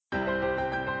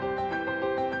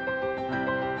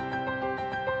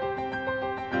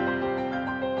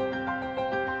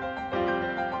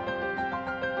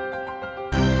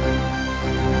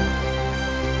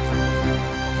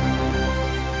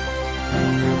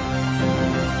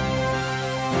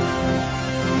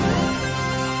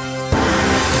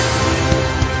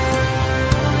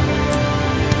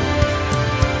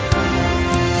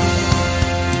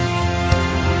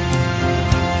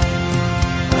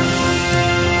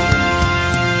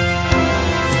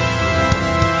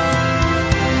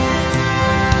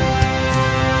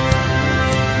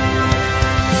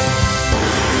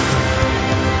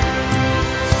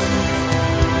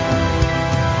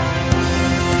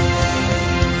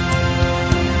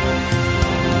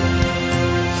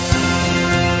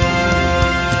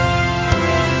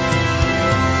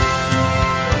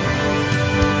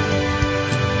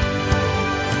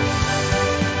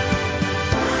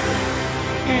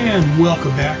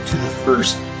Welcome back to the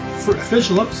first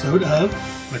official episode of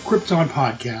the Krypton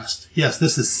Podcast. Yes,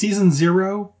 this is Season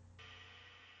 0,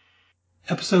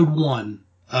 Episode 1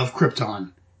 of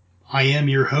Krypton. I am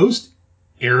your host,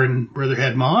 Aaron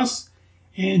Brotherhead Moss,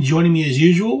 and joining me as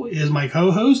usual is my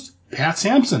co-host, Pat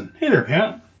Sampson. Hey there,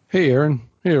 Pat. Hey, Aaron.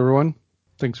 Hey, everyone.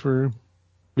 Thanks for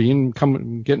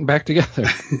getting back together.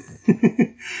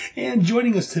 And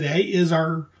joining us today is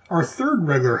our third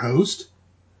regular host,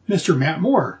 Mr. Matt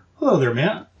Moore. Hello there,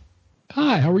 Matt.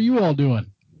 Hi, how are you all doing?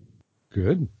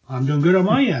 Good. I'm doing good on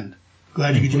my end.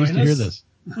 Glad you could join us. Pleased to hear this.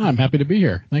 Oh, I'm happy to be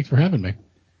here. Thanks for having me.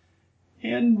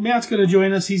 And Matt's going to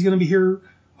join us. He's going to be here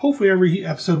hopefully every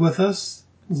episode with us,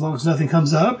 as long as nothing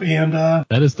comes up. And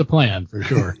that is the plan, for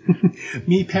sure.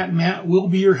 Me, Pat, and Matt will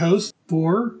be your hosts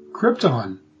for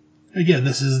Krypton. Again,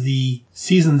 this is the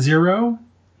Season 0,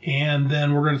 and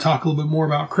then we're going to talk a little bit more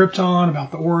about Krypton, about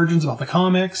the origins, about the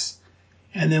comics.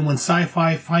 And then when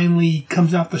Sci-Fi finally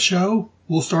comes out the show,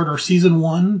 we'll start our Season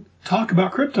 1 talk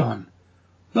about Krypton.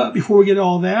 But before we get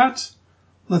all that,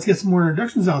 let's get some more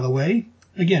introductions out of the way.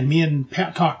 Again, me and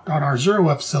Pat talked on our 0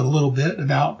 episode a little bit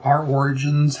about our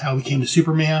origins, how we came to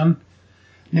Superman.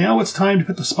 Now it's time to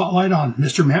put the spotlight on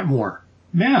Mr. Matt Moore.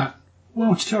 Matt, why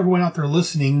don't you tell everyone out there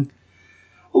listening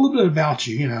a little bit about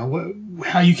you,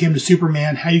 how you came to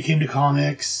Superman, how you came to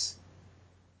comics.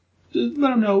 Just let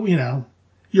them know,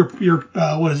 your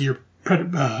what is your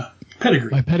pedigree?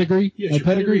 My pedigree? Yes, my your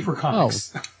pedigree for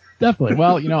comics. Oh, definitely.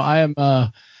 Well,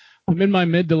 I'm in my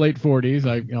mid to late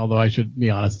 40s. Although I should be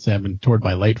honest and say I'm toward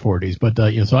my late 40s. But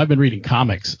so I've been reading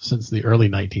comics since the early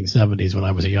 1970s when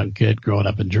I was a young kid growing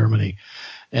up in Germany,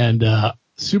 and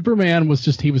Superman was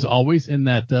he was always in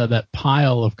that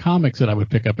pile of comics that I would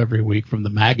pick up every week from the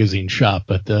magazine shop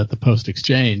at the Post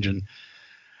Exchange, and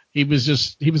he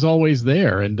was always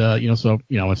there, and I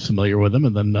was familiar with him.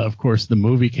 And then of course the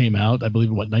movie came out, I believe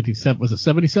in 1977, was it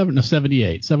 77? No,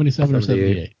 78. 77 or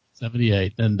 78.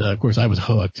 78. And of course I was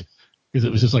hooked because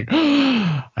it was just like,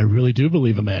 I really do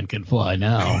believe a man can fly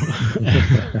now.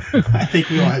 I think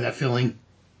we all had that feeling.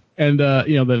 And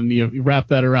then you wrap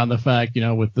that around the fact,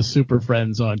 with the Super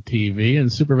Friends on TV, and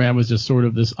Superman was just sort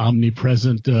of this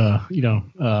omnipresent a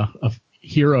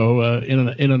hero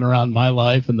in and around my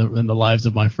life and the lives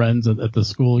of my friends at the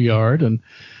schoolyard, and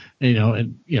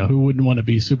who wouldn't want to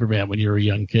be Superman when you're a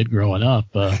young kid growing up,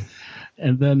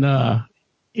 and then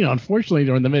unfortunately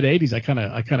during the mid 80s I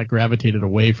kind of gravitated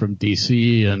away from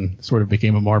DC and sort of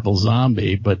became a Marvel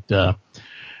zombie, but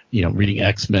reading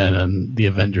X-Men and the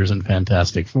Avengers and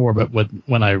Fantastic Four. But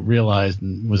when I realized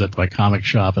and was at my comic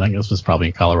shop, and I guess this was probably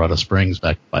in Colorado Springs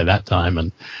back by that time,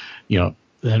 and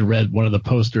then read one of the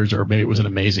posters, or maybe it was an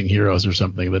Amazing Heroes or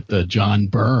something, that John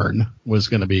Byrne was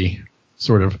going to be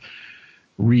sort of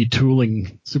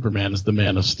retooling Superman as the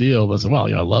Man of Steel. I said,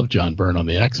 well, I love John Byrne on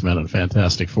the X-Men and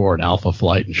Fantastic Four and Alpha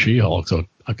Flight and She-Hulk, so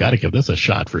I've got to give this a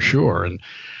shot for sure. And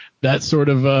that sort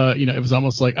of, it was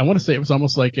almost like, I want to say it was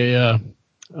almost like a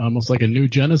new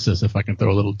Genesis, if I can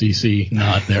throw a little DC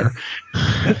nod there,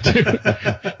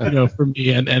 for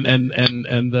me and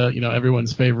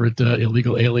everyone's favorite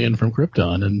illegal alien from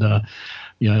Krypton, and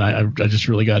I just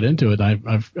really got into it.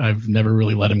 I've never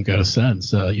really let him go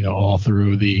since. All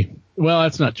through the. Well,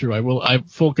 that's not true.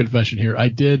 Full confession here. I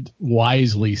did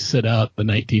wisely sit out the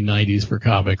 1990s for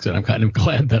comics, and I'm kind of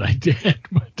glad that I did,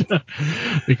 but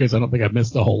because I don't think I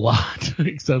missed a whole lot.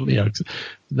 Except,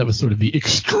 that was sort of the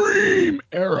extreme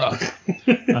era.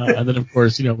 And then, of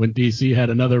course, when DC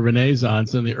had another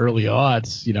renaissance in the early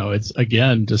aughts, it's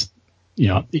again just,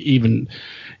 even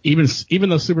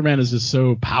though Superman is just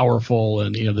so powerful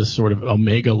and this sort of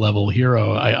Omega level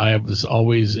hero, I was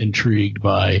always intrigued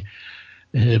by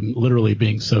him literally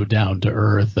being so down to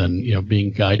earth and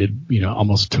being guided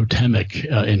almost totemic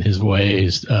in his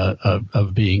ways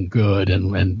of being good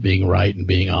and being right and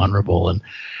being honorable, and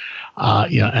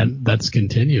and that's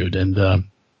continued. And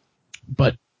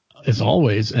but as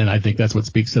always, and I think that's what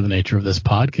speaks to the nature of this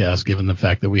podcast, given the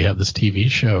fact that we have this TV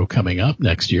show coming up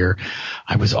next year,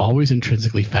 I was always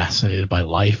intrinsically fascinated by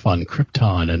life on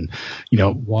Krypton and,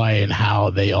 why and how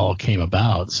they all came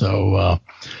about. So,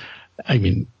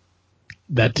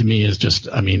 that to me is just,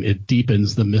 it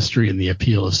deepens the mystery and the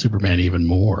appeal of Superman even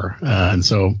more. And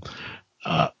so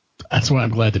that's why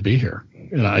I'm glad to be here.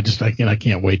 And I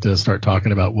can't wait to start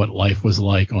talking about what life was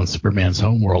like on Superman's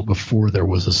homeworld before there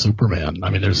was a Superman.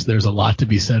 There's a lot to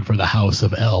be said for the House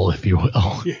of L, if you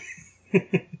will.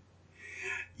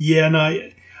 Yeah, no,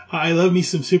 I love me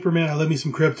some Superman. I love me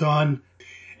some Krypton.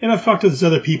 And I've talked to these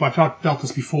other people. I've talked about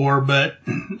this before, but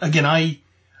again, I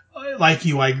like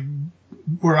you. I think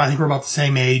we're about the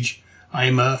same age.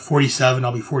 I'm 47.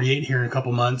 I'll be 48 here in a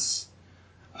couple months.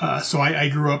 So I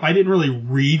grew up, I didn't really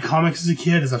read comics as a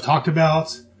kid, as I've talked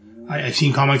about. I've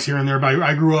seen comics here and there, but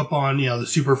I grew up on, the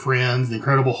Super Friends, the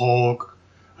Incredible Hulk,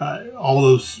 all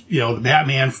those, the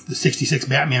Batman, the 66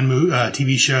 Batman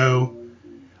TV show,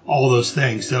 all those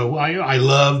things. So I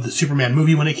loved the Superman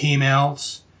movie when it came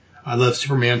out. I loved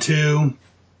Superman 2.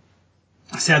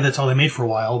 Sad that's all they made for a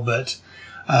while, but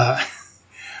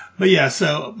yeah,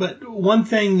 but one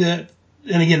thing that,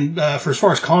 and again, for as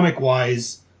far as comic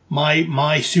wise,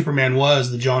 my Superman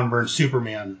was the John Byrne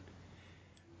Superman.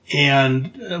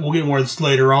 And we'll get more of this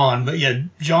later on. But yeah,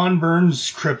 John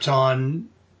Byrne's Krypton,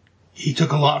 he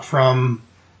took a lot from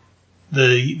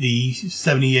the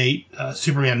 78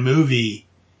 Superman movie.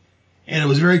 And it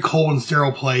was a very cold and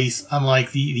sterile place,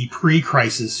 unlike the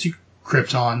pre-crisis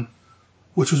Krypton,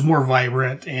 which was more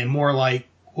vibrant and more like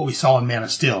what we saw in Man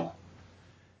of Steel.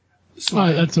 So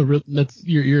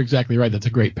you're exactly right. That's a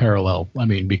great parallel.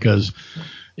 Because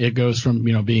it goes from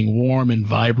being warm and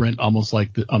vibrant, almost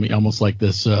like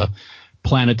this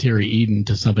planetary Eden,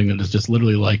 to something that is just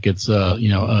literally like it's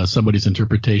somebody's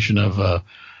interpretation of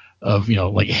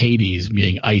like Hades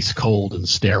being ice cold and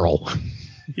sterile.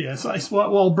 Yes,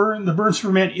 the Byrne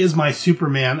Superman is my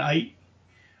Superman.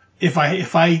 If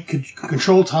I could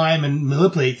control time and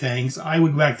manipulate things, I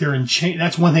would go back there and change.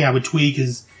 That's one thing I would tweak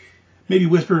is maybe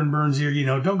whisper in Byrne's ear,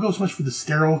 don't go so much for the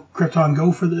sterile Krypton,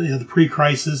 go for the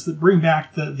pre-crisis, bring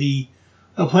back the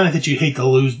planet that you hate to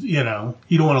lose, you don't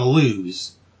want to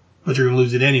lose, but you're going to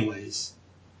lose it anyways.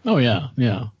 Oh, yeah.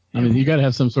 You got to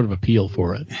have some sort of appeal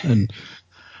for it. And,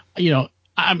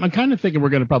 I'm kind of thinking we're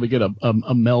going to probably get a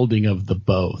melding of the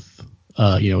both.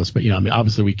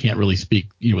 Obviously we can't really speak,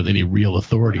 with any real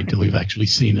authority until we've actually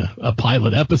seen a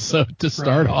pilot episode to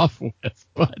start off with.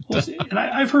 But and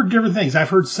I've heard different things. I've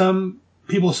heard some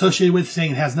people associated with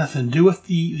saying it has nothing to do with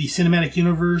the cinematic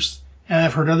universe, and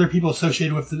I've heard other people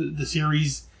associated with the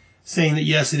series saying that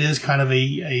yes, it is kind of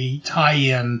a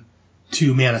tie-in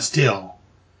to Man of Steel.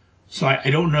 So I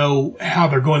don't know how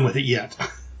they're going with it yet.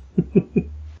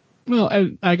 Well,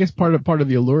 I guess part of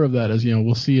the allure of that is,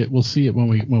 we'll see it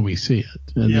when we see it.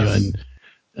 And, yes.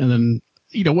 And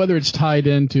then, whether it's tied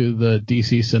into the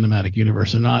DC cinematic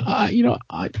universe or not,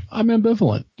 I'm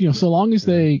ambivalent. So long as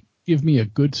they give me a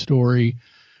good story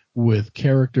with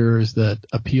characters that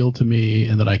appeal to me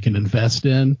and that I can invest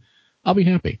in, I'll be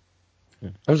happy.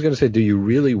 I was going to say, do you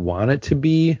really want it to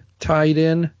be tied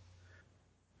in?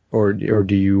 Or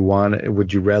do you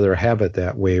would you rather have it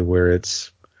that way where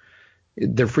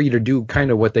they're free to do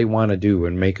kind of what they want to do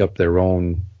and make up their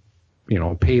own,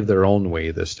 pave their own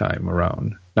way this time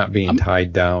around, not being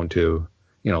tied down to,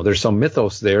 there's some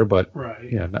mythos there, but right.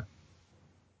 Yeah.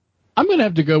 I'm going to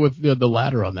have to go with the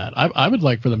latter on that. I would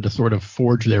like for them to sort of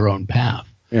forge their own path.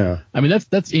 Yeah.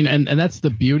 That's and that's the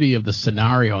beauty of the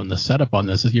scenario and the setup on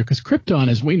this is here, because Krypton,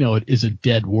 as we know it, is a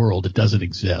dead world. It doesn't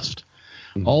exist.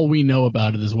 Mm-hmm. All we know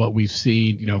about it is what we've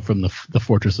seen, from the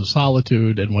Fortress of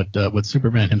Solitude and what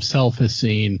Superman himself has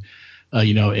seen,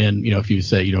 and if you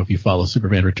say, if you follow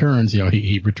Superman Returns,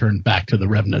 he returned back to the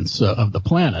remnants of the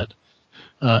planet,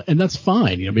 and that's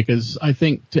fine, because I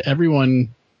think to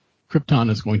everyone, Krypton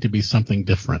is going to be something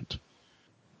different,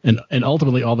 and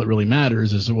ultimately all that really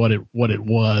matters is what it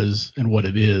was and what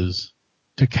it is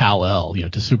to Kal-El,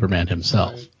 to Superman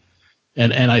himself. Right.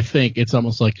 And I think it's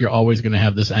almost like you're always going to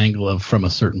have this angle of from a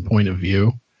certain point of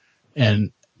view,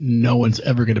 and no one's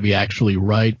ever going to be actually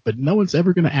right, but no one's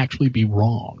ever going to actually be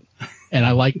wrong. And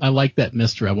I like that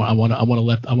mystery. I want to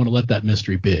let that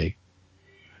mystery be.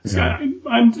 Yeah.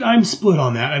 I'm split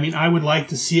on that. I would like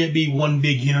to see it be one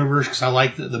big universe because I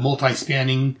like the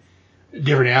multi-spanning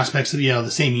different aspects of the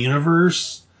same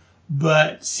universe.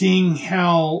 But seeing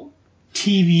how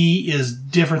TV is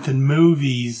different than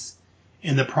movies,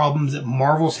 and the problems that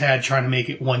Marvel's had trying to make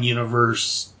it one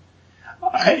universe.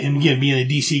 And again, being a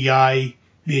DC guy,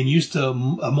 being used to a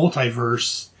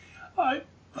multiverse,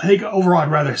 I think overall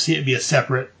I'd rather see it be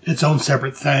its own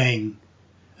separate thing.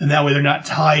 And that way they're not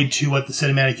tied to what the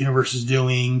cinematic universe is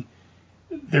doing.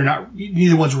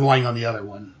 Neither one's relying on the other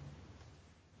one.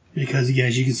 Because again,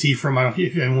 as you can see from, I don't know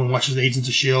if anyone watches Agents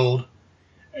of S.H.I.E.L.D.,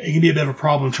 it can be a bit of a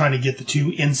problem trying to get the two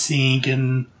in sync,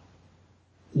 and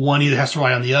one either has to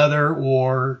rely on the other,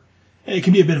 or it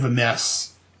can be a bit of a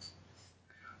mess.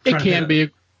 It can be.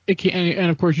 It can,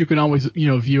 and of course you can always,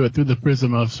 view it through the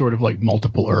prism of sort of like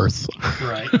multiple Earths.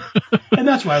 Right. And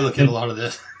that's why I look at a lot of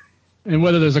this. And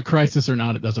whether there's a crisis or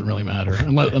not, it doesn't really matter,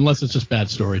 unless it's just bad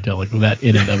storytelling. That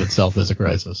in and of itself is a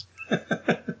crisis.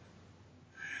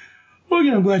 Well,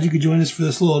 again, I'm glad you could join us for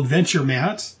this little adventure,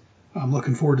 Matt. I'm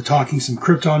looking forward to talking some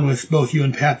Krypton with both you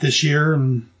and Pat this year,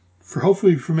 and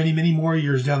hopefully for many, many more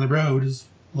years down the road, as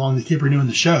long as they keep renewing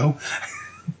the show.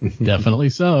 Definitely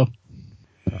so.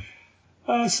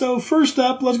 So first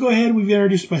up, let's go ahead. We've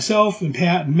introduced myself and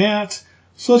Pat and Matt.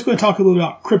 So let's go and talk a little bit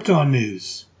about Krypton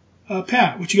news.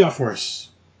 Pat, what you got for us?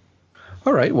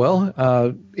 All right.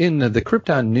 Well, in the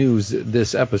Krypton news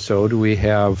this episode, we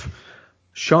have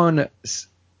Sean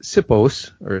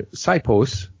Sipos.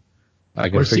 I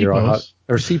got to figure out how,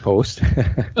 or Seapost.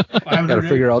 I got to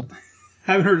figure out.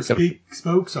 I haven't heard it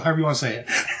spoke, so however you want to say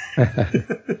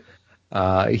it.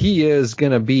 He is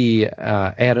going to be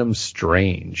Adam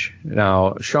Strange.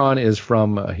 Now, Sean is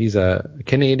he's a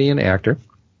Canadian actor,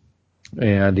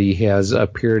 and he has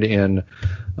appeared in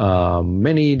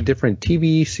many different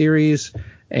TV series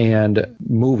and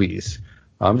movies.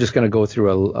 I'm just going to go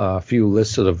through a few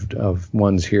lists of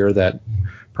ones here that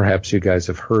perhaps you guys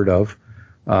have heard of.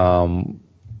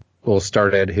 We'll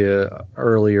start at his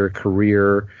earlier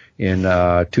career in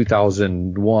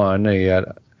 2001.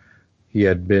 He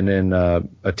had been in a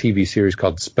TV series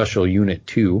called Special Unit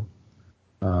 2.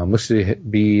 Looks to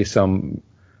be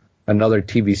another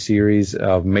TV series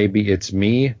of Maybe It's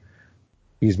Me.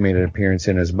 He's made an appearance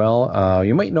in as well.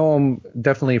 You might know him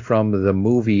definitely from the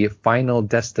movie Final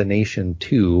Destination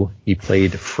 2. He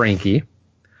played Frankie.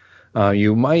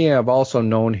 You might have also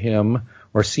known him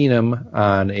or seen him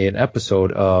on an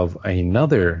episode of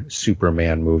another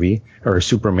Superman movie or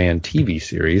Superman TV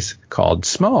series called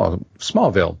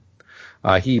Smallville.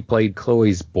 He played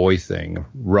Chloe's boy thing,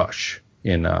 Rush,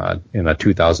 in a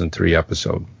 2003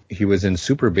 episode. He was in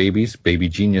Super Babies, Baby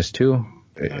Genius 2.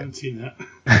 I haven't seen that.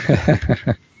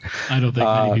 I don't think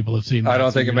many people have seen that. I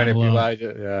don't think many people.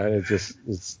 It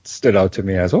stood out to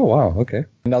me as, oh, wow, okay.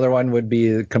 Another one would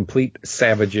be Complete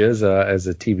Savages as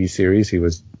a TV series.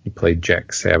 He played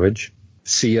Jack Savage.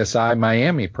 CSI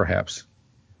Miami, perhaps.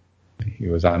 He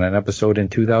was on an episode in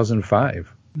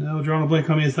 2005. No, drawing a blank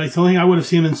on me. It's like the only thing I would have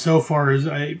seen him in so far is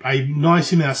I know I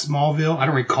seen him at Smallville. I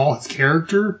don't recall his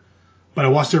character, but I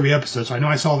watched every episode, so I know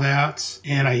I saw that.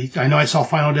 And I know I saw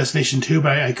Final Destination 2,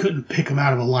 but I couldn't pick him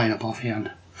out of a lineup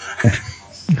offhand.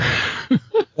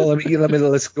 Well,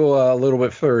 let's go a little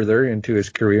bit further into his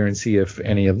career and see if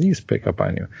any of these pick up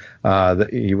on you.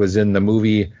 He was in the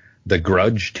movie The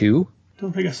Grudge 2.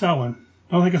 Don't think I saw one.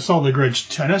 I don't think I saw The Grudge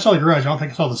 2. I saw The Grudge. I don't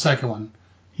think I saw the second one.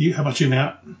 How about you,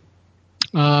 Matt?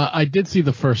 I did see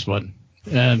the first one,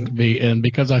 and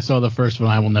because I saw the first one,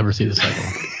 I will never see the second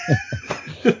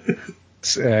one.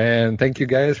 And thank you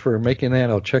guys for making that.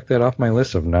 I'll check that off my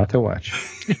list of not to watch.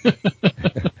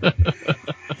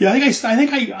 Yeah, I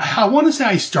think I want to say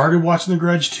I started watching The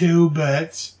Grudge 2,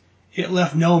 but it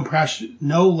left no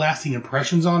lasting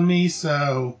impressions on me.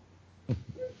 So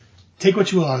take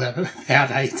what you will out of that.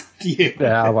 Pat, you.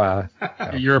 Yeah, well,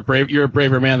 You're a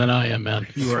braver man than I am, man.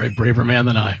 You are a braver man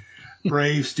than I.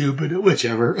 Brave, stupid,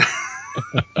 whichever.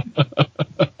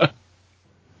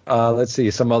 Let's see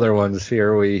some other ones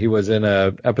here. He was in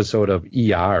an episode of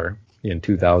ER in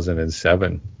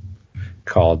 2007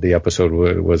 called, the episode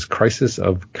was Crisis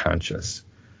of Conscience.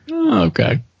 Oh,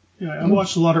 okay. Yeah, I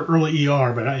watched a lot of early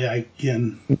ER, but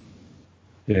again.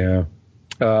 Yeah.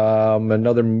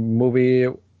 Another movie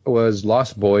was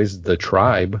Lost Boys, The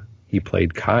Tribe. He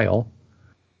played Kyle.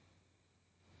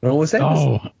 What was that?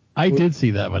 Oh, I did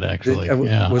see that one, actually.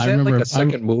 Yeah, was that like a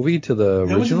second movie to the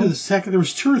original? The second. There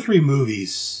was 2 or 3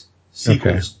 movies,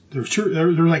 sequels. Okay. There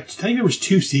were I think there was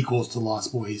 2 sequels to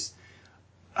Lost Boys.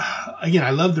 Again, I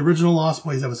love the original Lost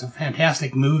Boys. That was a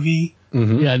fantastic movie.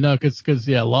 Mm-hmm. Yeah, no, because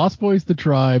Lost Boys: The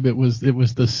Tribe. It was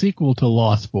the sequel to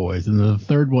Lost Boys, and the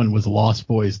third one was Lost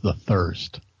Boys: The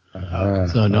Thirst.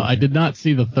 So no, I did not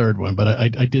see the third one, but I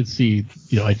did see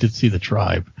The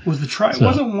Tribe. Was The Tribe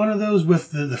wasn't one of those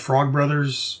with the Frog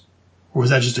Brothers, or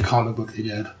was that just a comic book they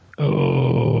did?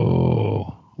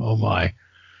 Oh my!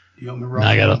 You don't remember?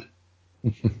 I got it.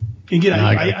 Again,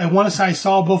 I want to say I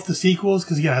saw both the sequels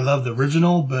because again I love the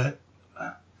original, but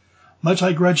much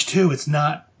like Grudge 2, it's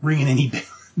not ringing any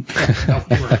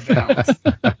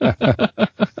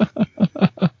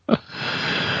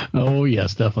Oh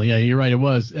yes, definitely. Yeah, you're right. It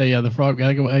was. Yeah, the frog.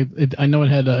 I know it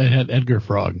had Edgar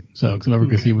Frog. So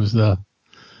because he was the.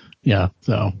 Yeah.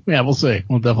 So yeah, we'll see.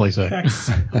 We'll definitely see. In fact,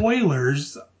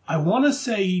 spoilers. I want to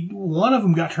say one of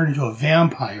them got turned into a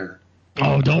vampire.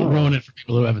 Oh, don't ruin it for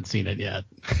people who haven't seen it yet.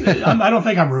 I don't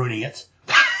think I'm ruining it.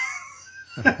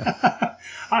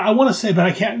 I want to say, but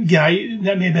I can't. Yeah,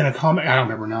 that may have been a comic. I don't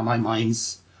remember now. My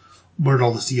mind's blurred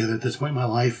all this together at this point in my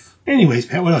life. Anyways,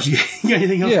 Pat, what else? You got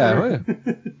anything else? Yeah.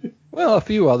 Well, a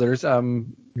few others.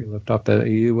 We left off that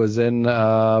he was in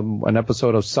an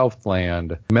episode of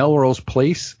Southland. Melrose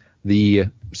Place, the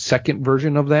second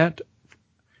version of that,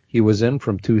 he was in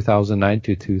from 2009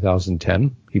 to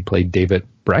 2010. He played David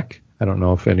Breck. I don't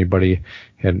know if anybody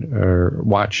had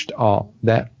watched all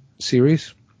that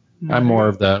series. No. I'm more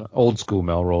of the old school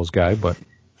Melrose guy, but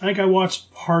I think I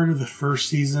watched part of the first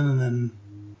season and then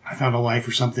I found a life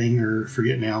or something, or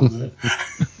forget now. But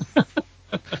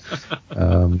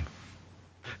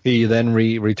he then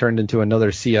returned into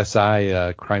another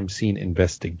CSI crime scene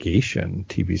investigation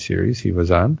TV series he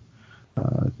was on.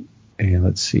 And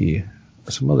let's see,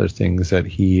 some other things that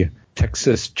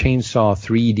Texas Chainsaw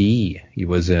 3D he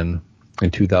was in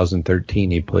 2013.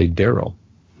 He played Daryl.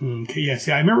 Okay, yeah,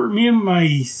 see, I remember me and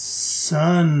my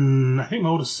son, I think my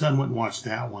oldest son went and watched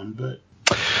that one, but...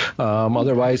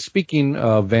 Otherwise, speaking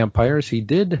of vampires, he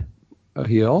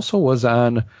also was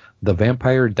on The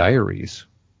Vampire Diaries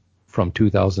from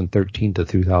 2013 to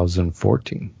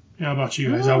 2014. Yeah, how about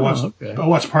you guys? I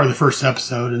watched part of the first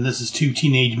episode, and this is too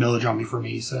teenage melodrama for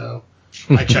me, so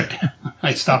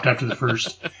I stopped after the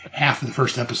first half of the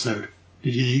first episode.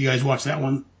 Did you guys watch that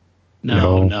one?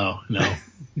 No.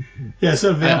 Yeah,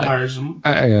 so vampires.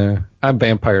 I'm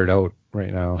vampired out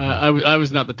right now. I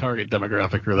was not the target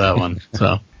demographic for that one.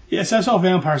 So yes, I saw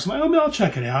vampires. I'm like, I'll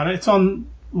check it out. It's on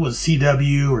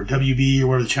CW or WB or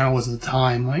whatever the channel was at the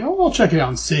time. Like, I'll check it out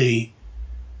and see.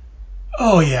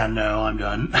 Oh yeah, no, I'm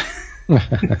done.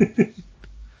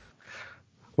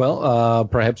 Well,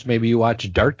 perhaps maybe you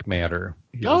watch Dark Matter.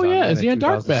 Is he on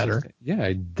Dark Matter?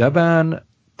 Yeah, Devon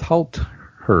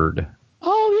Taltherd.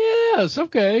 Oh yes,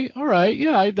 okay, all right,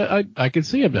 yeah, I can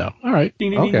see him now. All right, ding,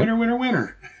 ding, okay.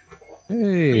 Winner.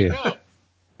 Hey.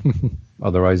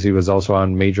 Otherwise, he was also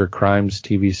on Major Crimes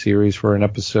TV series for an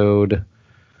episode.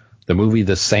 The movie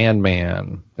The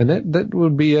Sandman, and that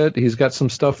would be it. He's got some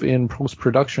stuff in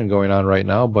post-production going on right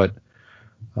now, but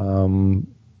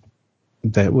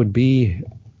that would be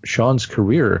Sean's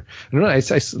career. I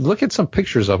look at some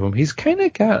pictures of him. He's kind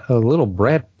of got a little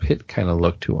Brad Pitt kind of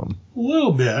look to him. A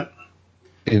little bit.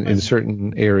 In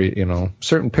certain area,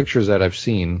 certain pictures that I've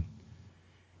seen.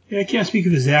 Yeah, I can't speak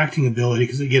of his acting ability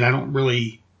because, again,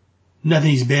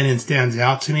 nothing he's been in stands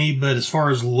out to me. But as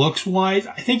far as looks-wise,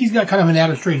 I think he's got kind of an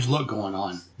Adam Strange look going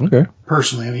on. Okay.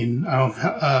 Personally, I mean, I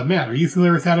don't. Matt, are you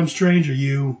familiar with Adam Strange? Are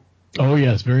you? Oh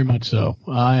yes, very much so.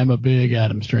 I am a big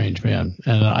Adam Strange fan,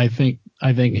 and I think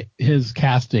his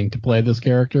casting to play this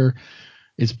character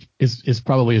is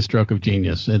probably a stroke of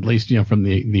genius, at least from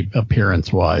the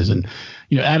appearance wise. And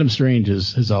Adam Strange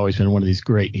has always been one of these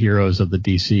great heroes of the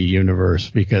DC universe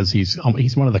because he's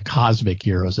one of the cosmic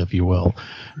heroes, if you will.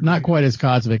 Not quite as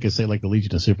cosmic as say like the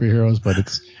Legion of Superheroes, but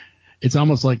it's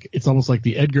almost like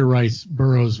the Edgar Rice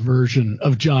Burroughs version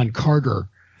of John Carter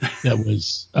that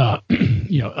was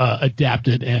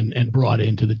adapted and brought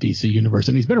into the DC universe.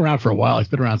 And he's been around for a while. He's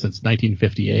been around since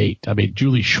 1958. I mean,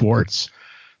 Julie Schwartz,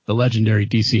 the legendary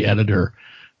DC editor,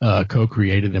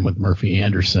 co-created him with Murphy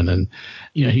Anderson. And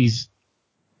it's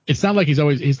not like he's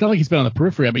been on the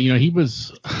periphery. I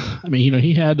mean,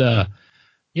 he had a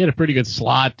pretty good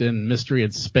slot in Mystery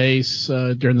in Space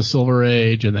during the Silver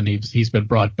Age, and then he's been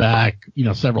brought back,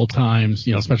 several times,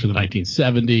 especially in the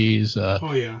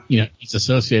 1970s. He's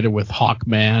associated with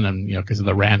Hawkman, and because of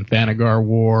the Rann-Thanagar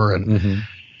War, and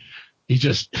he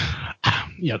just,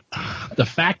 the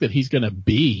fact that he's going to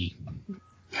be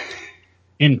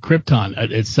in Krypton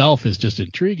itself is just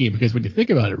intriguing because when you think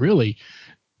about it, really,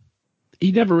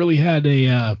 he never really had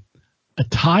a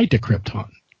tie to Krypton.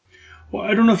 Well,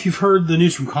 I don't know if you've heard the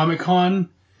news from Comic-Con.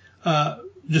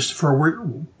 Just for a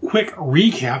quick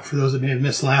recap for those that may have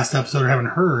missed last episode or haven't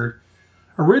heard.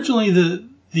 Originally,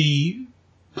 the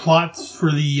plot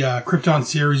for the Krypton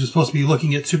series was supposed to be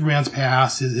looking at Superman's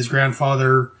past, his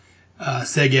grandfather,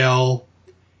 Segel,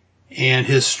 and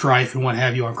his strife and what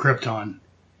have you on Krypton.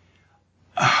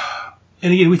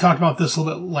 And again, we talked about this a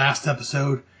little bit last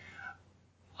episode.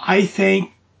 I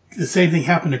think the same thing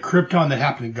happened to Krypton that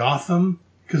happened to Gotham.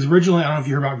 Because originally, I don't know if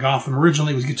you heard about Gotham,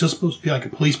 originally it was just supposed to be like a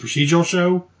police procedural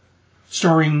show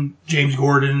starring James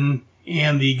Gordon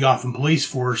and the Gotham Police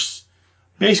Force,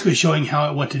 basically showing how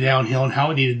it went to downhill and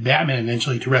how it needed Batman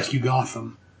eventually to rescue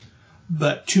Gotham.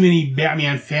 But too many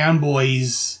Batman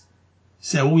fanboys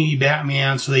said, well, we need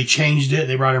Batman, so they changed it.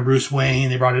 They brought in Bruce Wayne.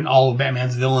 They brought in all of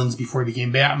Batman's villains before he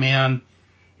became Batman,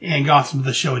 and Gotham's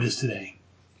the show it is today.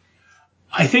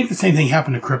 I think the same thing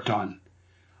happened to Krypton.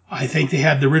 I think they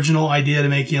had the original idea to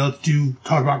make, let's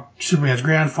talk about Superman's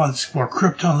grandfather, let's explore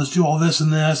Krypton, let's do all this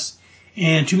and this.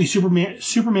 And too many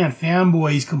Superman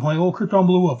fanboys complain, oh, Krypton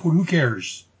blew up. Well, who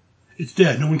cares? It's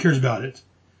dead. No one cares about it.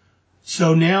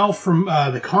 So now from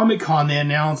the Comic-Con, they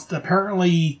announced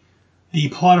apparently the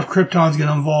plot of Krypton is going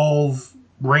to involve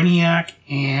Brainiac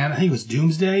and I think it was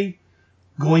Doomsday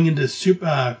going into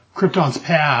Krypton's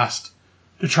past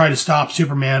to try to stop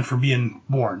Superman from being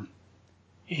born.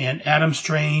 And Adam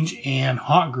Strange and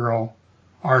Hawkgirl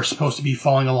are supposed to be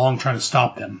following along trying to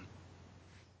stop them.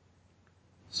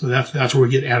 So that's where we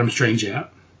get Adam Strange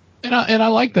at. And I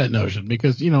like that notion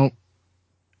because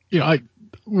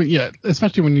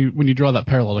especially when you draw that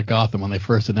parallel to Gotham when they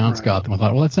first announced Gotham, I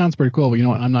thought, well, that sounds pretty cool, but you know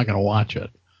what, I'm not going to watch it.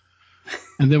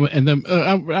 And then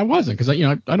I wasn't because I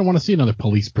don't want to see another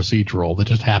police procedural that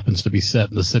just happens to be set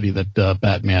in the city that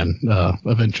Batman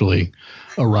eventually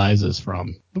arises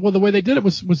from. Well, the way they did it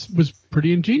was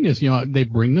pretty ingenious. They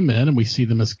bring them in and we see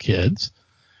them as kids,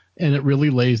 and it really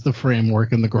lays the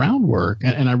framework and the groundwork.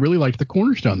 And I really liked the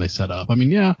cornerstone they set up. I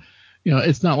mean,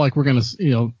 it's not like we're gonna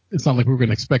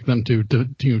expect them to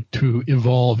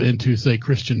evolve into, say,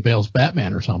 Christian Bale's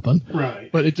Batman or something.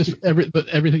 Right. But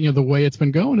everything, the way it's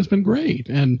been going has been great.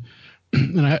 And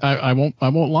I won't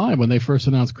lie. When they first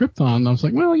announced Krypton, I was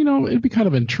like, well, it'd be kind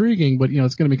of intriguing, but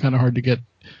it's going to be kind of hard to get,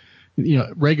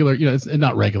 regular. It's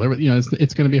not regular, but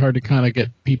it's going to be hard to kind of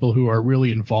get people who are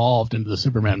really involved into the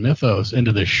Superman mythos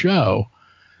into this show,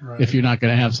 if you're not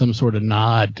going to have some sort of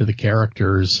nod to the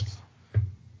characters.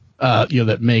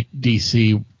 That make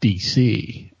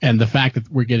DC, and the fact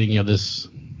that we're getting this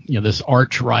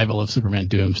arch rival of Superman,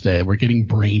 Doomsday, we're getting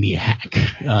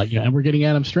Brainiac, and we're getting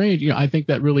Adam Strange. I think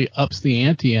that really ups the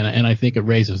ante, and I think it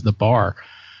raises the bar,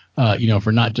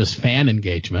 for not just fan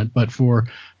engagement, but for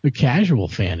the casual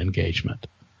fan engagement.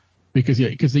 Because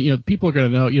people are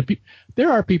going to know.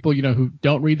 There are people who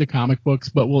don't read the comic books,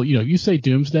 but you say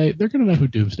Doomsday, they're going to know who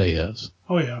Doomsday is.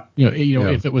 Oh yeah.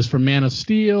 If it was from Man of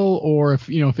Steel, or if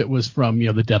it was from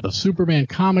the Death of Superman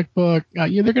comic book, they're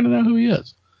going to know who he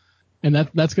is, and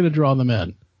that's going to draw them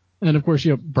in. And of course,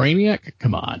 Brainiac,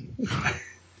 come on.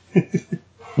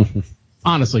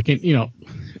 Honestly,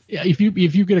 if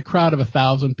you get a crowd of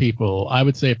 1,000 people, I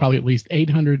would say probably at least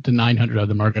 800 to 900 of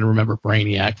them are going to remember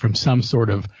Brainiac from some sort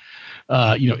of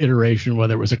iteration,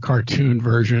 whether it was a cartoon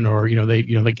version or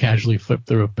they casually flip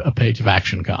through a page of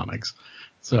Action Comics.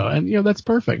 So that's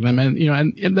perfect. I mean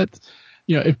and that's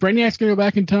if Brainiac's going to go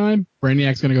back in time,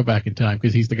 Brainiac's going to go back in time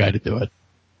because he's the guy to do it.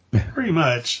 Pretty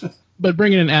much. But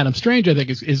bringing in Adam Strange, I think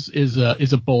is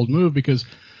a bold move because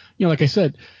like I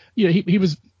said,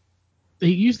 he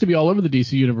used to be all over the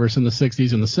DC universe in the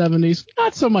 60s and the 70s,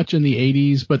 not so much in the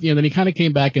 80s, but then he kind of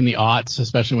came back in the aughts,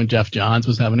 especially when Jeff Johns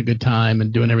was having a good time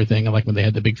and doing everything, like when they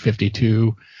had the big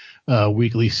 52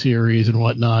 weekly series and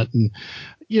whatnot. And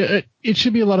it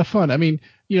should be a lot of fun. I mean,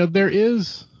 there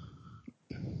is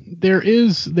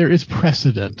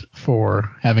precedent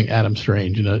for having Adam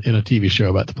Strange in a TV show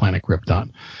about the planet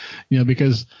Krypton,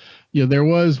 because there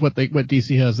was what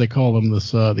DC has. They call them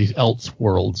these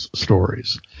Elseworlds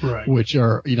stories, right? Which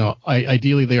are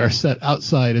ideally they are set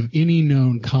outside of any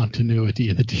known continuity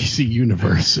in the DC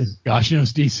universe. And gosh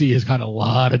knows DC has got a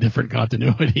lot of different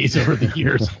continuities over the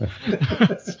years.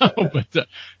 But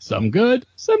some good,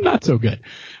 some not so good.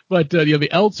 But the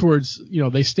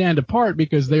Elseworlds, they stand apart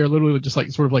because they are literally just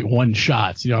sort of like one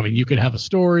shots. You could have a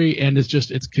story and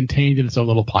it's contained in its own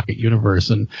little pocket universe.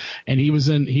 And he was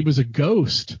a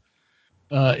ghost.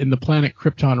 In the Planet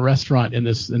Krypton restaurant in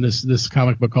this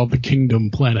comic book called The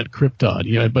Kingdom Planet Krypton,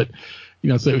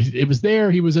 so it was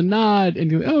there. He was a nod,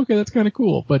 and you're like, oh, okay, that's kind of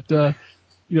cool. But to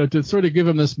sort of give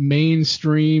him this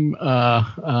mainstream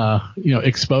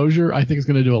exposure, I think is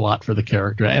going to do a lot for the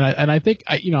character. And I think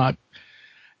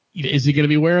is he going to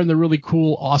be wearing the really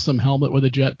cool, awesome helmet with a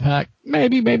jetpack?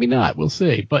 Maybe, maybe not. We'll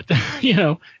see. But is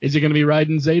he going to be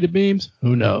riding Zeta beams?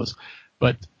 Who knows?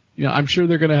 But I'm sure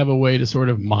they're going to have a way to sort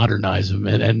of modernize him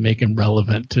and make him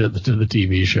relevant to the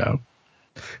TV show.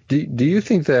 Do you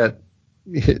think that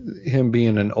him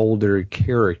being an older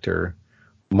character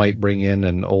might bring in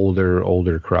an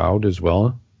older crowd as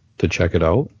well to check it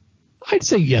out? I'd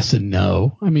say yes and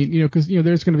no. I mean, because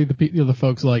there's going to be the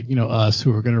folks like us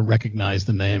who are going to recognize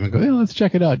the name and go, hey, let's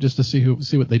check it out just to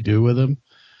see what they do with him.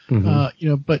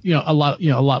 But a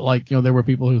lot like there were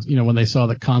people who when they saw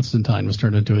that Constantine was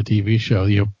turned into a TV show,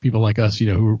 people like us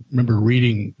who remember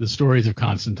reading the stories of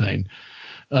Constantine,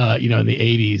 in the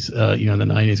 80s, in the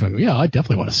 90s, going, yeah, I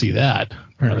definitely want to see that.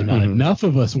 Apparently, not enough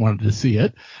of us wanted to see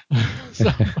it.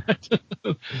 So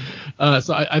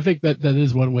I think that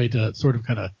is one way to sort of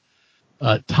kind of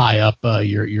tie up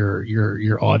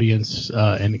your audience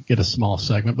and get a small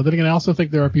segment. But then again, I also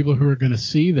think there are people who are going to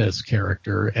see this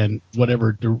character and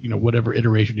whatever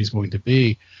iteration he's going to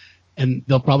be, and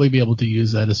they'll probably be able to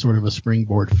use that as sort of a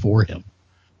springboard for him,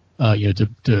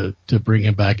 to bring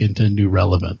him back into new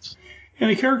relevance. And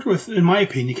a character in my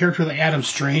opinion, a character like Adam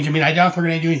Strange, I mean, I doubt they're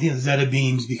going to do anything with Zeta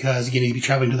Beams because, again, he'd be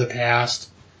traveling to the past.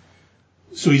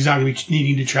 So he's not going to be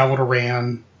needing to travel to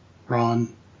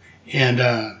Ron.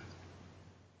 And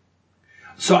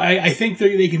so I think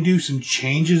they can do some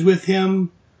changes with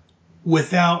him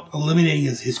without eliminating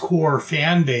his core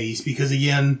fan base because,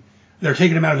 again, they're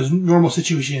taking him out of his normal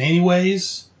situation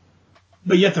anyways,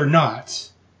 but yet they're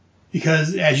not.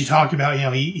 Because, as you talked about,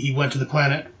 he went to the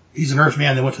planet. He's an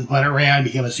Earthman that went to the planet Rand,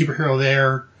 became a superhero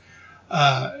there.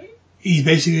 He's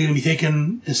basically going to be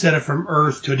taken, instead of from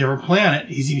Earth to a different planet,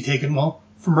 he's going to be taken,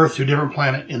 from Earth to a different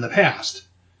planet in the past.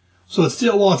 So it's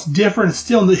still, while it's different, it's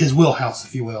still in his wheelhouse,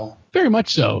 if you will. Very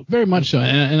much so.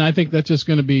 And I think that's just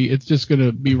going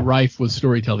to be rife with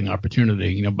storytelling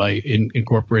opportunity, by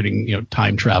incorporating,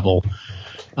 time travel,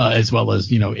 as well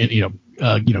as,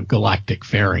 galactic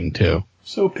faring too.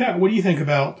 So, Pat, what do you think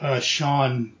about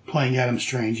Sean playing Adam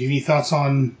Strange? Any thoughts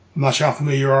on? I'm not sure how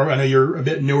familiar you are. I know you're a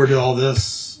bit newer to all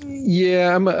this.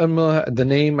 Yeah, the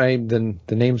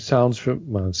name sounds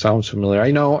familiar.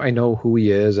 I know who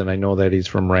he is, and I know that he's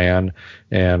from Ran,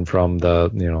 and from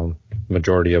the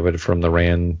majority of it from the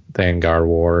Ran Thangar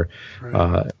War,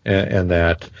 right. And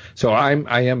that. So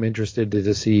I am interested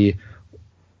to see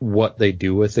what they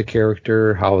do with the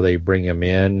character, how they bring him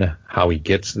in, how he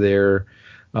gets there.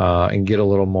 And get a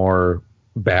little more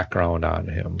background on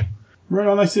him. Right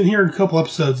on. I said here in a couple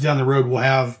episodes down the road, we'll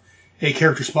have a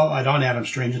character spotlight on Adam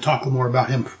Strange and talk a little more about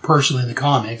him personally in the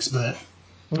comics. But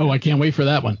I can't wait for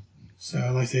that one. So,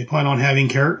 like I say, plan on having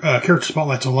character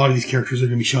spotlights on a lot of these characters that are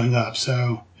going to be showing up.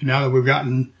 So now that we've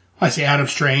gotten, Adam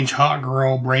Strange, Hawk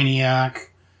Girl, Brainiac,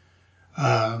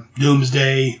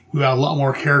 Doomsday, we've got a lot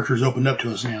more characters opened up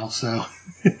to us now. So,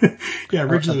 yeah,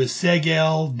 originally it was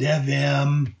Segel,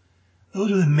 Dev-Em. Those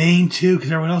are the main two,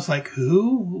 because everyone else like,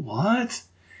 who? What?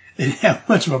 They didn't have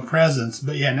much of a presence.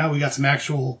 But yeah, now we got some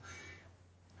actual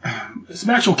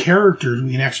characters.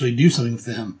 We can actually do something with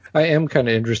them. I am kind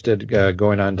of interested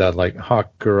going on to like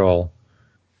Hawk Girl,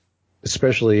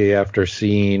 especially after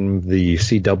seeing the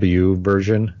CW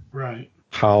version. Right.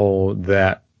 How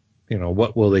that,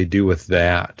 what will they do with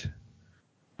that?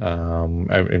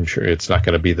 I'm sure it's not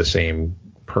going to be the same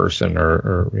person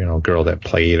or girl that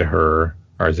played her.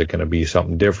 Or is it going to be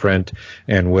something different?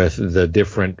 And with the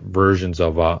different versions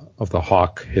of the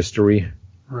Hawk history,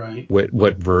 right?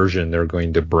 What version they're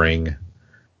going to bring?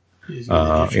 Is it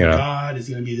God? Is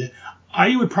it going to be the?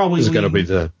 I would probably. Is it going to be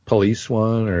the police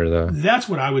one or the? That's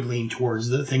what I would lean towards.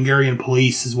 The Thangarian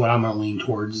police is what I'm going to lean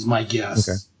towards. Is my guess.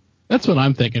 Okay. That's what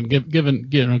I'm thinking. Given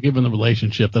the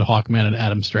relationship that Hawkman and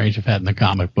Adam Strange have had in the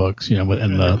comic books, and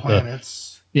the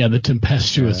planets. The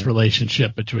tempestuous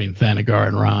relationship between Thanagar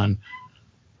and Ron.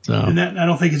 So. And that I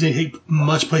don't think is anything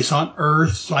much place on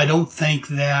Earth, so I don't think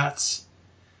that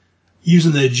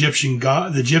using the Egyptian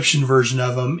version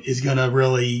of him is going to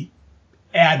really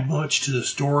add much to the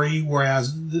story,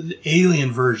 whereas the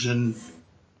alien version.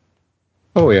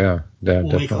 Oh yeah, will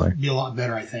definitely be a lot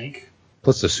better, I think.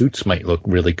 Plus the suits might look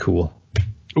really cool.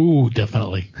 Ooh,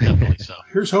 definitely so.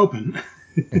 Here's hoping.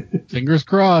 Fingers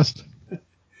crossed.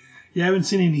 Yeah, I haven't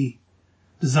seen any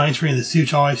designs for any of the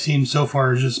suits. All I've seen so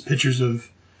far is just pictures of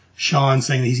Sean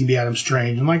saying that he's going to be Adam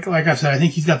Strange. And like I said, I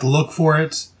think he's got the look for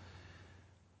it.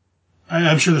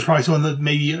 I'm sure there's probably someone that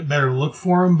maybe a better look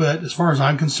for him, but as far as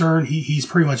I'm concerned, he's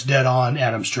pretty much dead on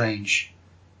Adam Strange.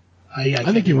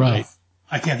 I think you're right.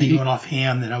 I can't think of one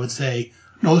offhand that I would say,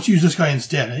 no, let's use this guy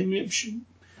instead. I mean,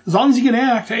 as long as he can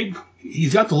act, hey,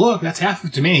 he's got the look. That's half of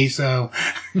it to me, so.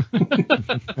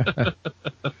 Because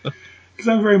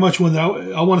I'm very much one that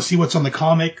I want to see what's on the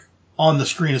comic on the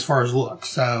screen as far as look.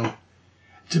 So,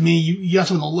 to me, you got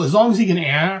someone, as long as he can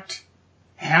act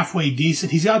halfway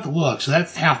decent, he's got the look. So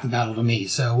that's half the battle to me.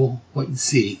 So we'll wait and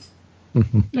see. There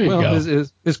you go.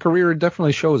 His career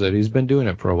definitely shows it. He's been doing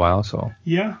it for a while, so.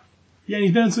 Yeah. Yeah, and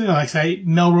he's been, like I say,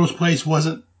 Melrose Place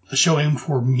wasn't a show aimed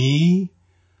for me,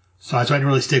 so I didn't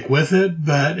really stick with it.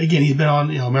 But again, he's been on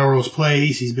Melrose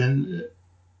Place. He's been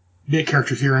bit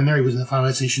characters here and there. He was in the Final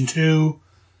Destination 2.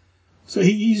 So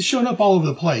he's shown up all over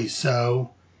the place.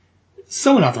 So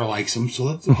someone out there likes him.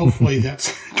 So hopefully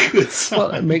that's a good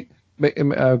sign. Well,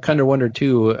 I kind of wonder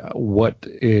too, what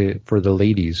for the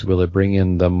ladies, will it bring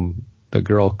in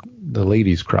the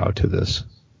ladies crowd to this?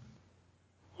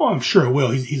 Oh, I'm sure it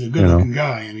will. He's a good-looking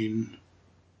guy. I mean,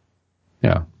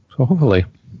 yeah. So hopefully.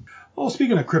 Well,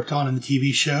 speaking of Krypton and the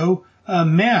TV show,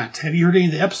 Matt, have you heard any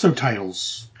of the episode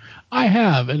titles? I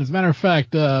have, and as a matter of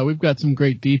fact, we've got some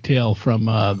great detail from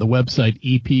the website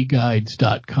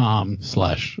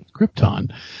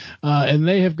epguides.com/Krypton, and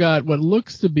they have got what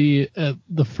looks to be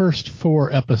the first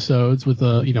 4 episodes with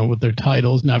with their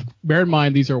titles. Now, bear in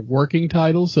mind these are working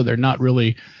titles, so they're not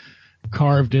really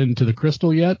carved into the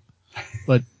crystal yet,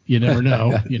 but you never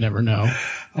know. You never know.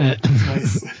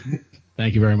 Nice.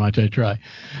 Thank you very much. I try.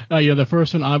 The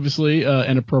first one, obviously,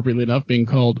 and appropriately enough, being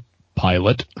called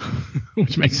Pilot,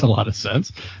 which makes a lot of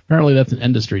sense. Apparently, that's an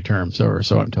industry term, so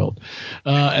I'm told.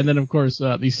 And then, of course,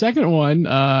 the second one,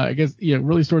 I guess,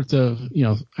 really sort of,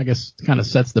 I guess, kind of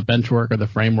sets the benchwork or the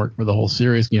framework for the whole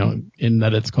series, in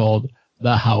that it's called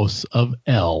The House of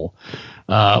L,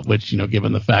 which,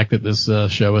 given the fact that this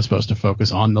show is supposed to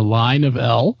focus on the line of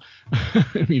L,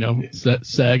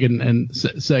 Seg and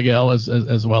Seg L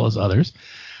as well as others.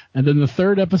 And then the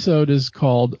third episode is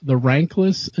called The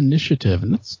Rankless Initiative,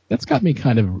 and that's got me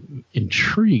kind of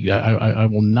intrigued. I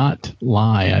will not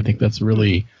lie. I think that's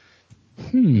really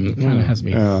kind of has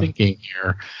me thinking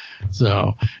here.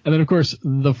 So, and then of course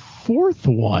the fourth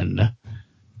one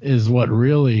is what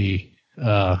really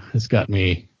has got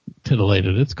me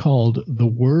titillated. It's called The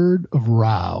Word of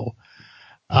Rao,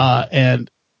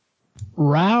 and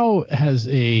Rao has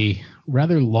a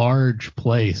rather large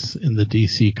place in the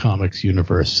DC Comics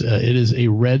universe. It is a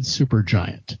red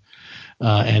supergiant,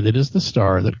 and it is the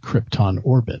star that Krypton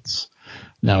orbits.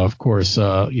 Now, of course,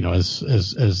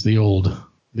 as the old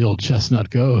chestnut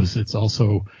goes, it's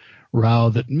also Rao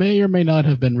that may or may not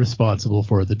have been responsible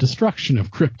for the destruction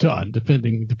of Krypton,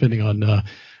 depending on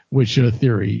which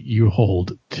theory you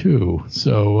hold to.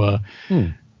 So.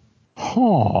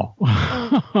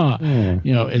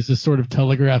 Is this sort of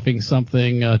telegraphing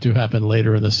something to happen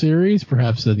later in the series?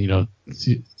 Perhaps in,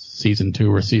 season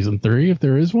 2 or season 3, if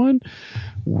there is one?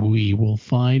 We will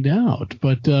find out.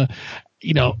 But, Rao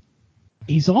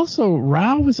is also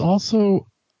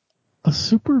a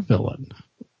supervillain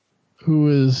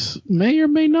who may or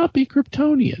may not be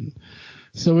Kryptonian.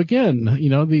 So again,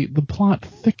 the plot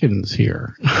thickens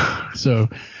here. So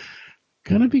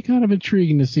going to be kind of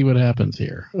intriguing to see what happens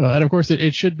here. And, of course,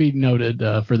 it should be noted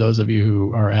for those of you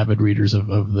who are avid readers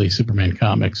of the Superman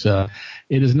comics, it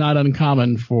is not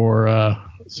uncommon for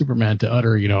Superman to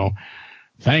utter,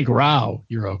 thank Rao,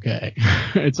 you're okay.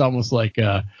 It's almost like,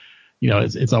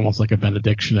 it's almost like a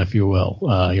benediction, if you will.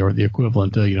 You're the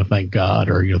equivalent to, thank God,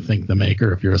 or, thank the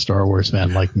Maker if you're a Star Wars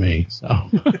fan like me. So,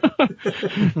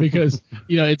 because,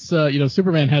 it's,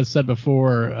 Superman has said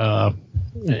before,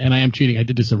 and I am cheating. I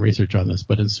did do some research on this,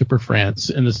 but in Super France,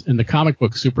 in the comic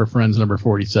book Super Friends number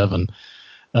 47,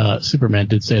 Superman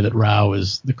did say that Rao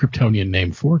is the Kryptonian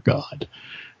name for God.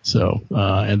 So,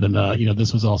 and then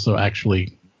this was also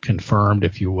actually confirmed,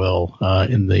 if you will,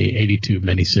 in the 82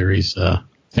 miniseries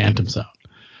Phantom Zone.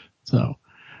 So,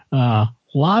 a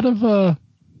lot of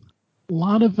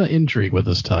intrigue with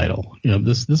this title.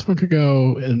 This one could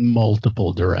go in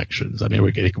multiple directions. I mean,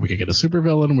 we could get a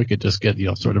supervillain. We could just get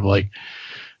sort of like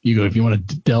if you want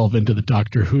to delve into the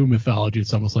Doctor Who mythology,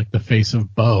 it's almost like the face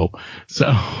of Bo.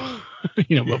 So,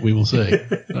 but we will see.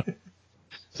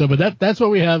 So, but that's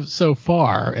what we have so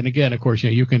far. And again, of course,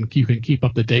 you can keep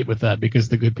up to date with that because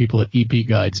the good people at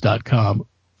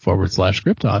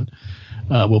epguides.com/Krypton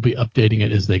will be updating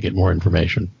it as they get more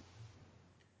information.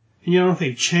 If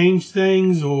they've changed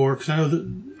things, or because I know that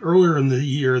earlier in the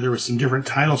year there were some different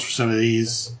titles for some of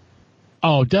these.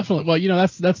 Oh, definitely. Well,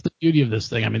 that's the beauty of this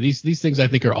thing. I mean, these things I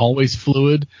think are always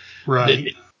fluid.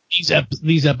 Right.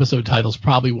 These episode titles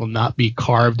probably will not be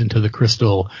carved into the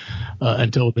crystal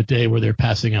until the day where they're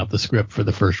passing out the script for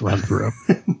the first run through.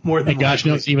 More than and gosh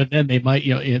knows, even then they might,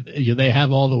 they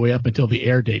have all the way up until the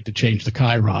air date to change the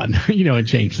Chiron, and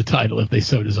change the title if they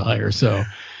so desire. So,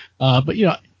 but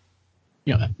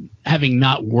having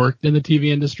not worked in the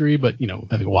TV industry, but,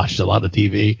 having watched a lot of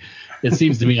TV, it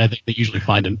seems to me, I think they usually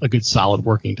find a good solid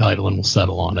working title and will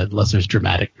settle on it unless there's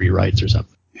dramatic rewrites or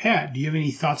something. Pat, do you have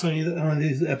any thoughts on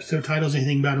these episode titles?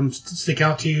 Anything about them stick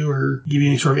out to you or give you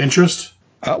any sort of interest?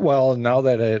 Well, now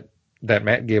that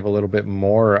Matt gave a little bit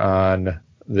more on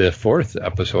the fourth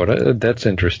episode, that's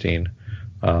interesting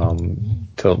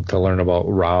to learn about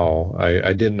Rao.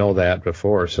 I didn't know that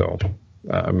before, so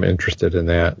I'm interested in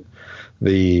that.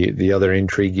 The other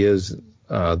intrigue is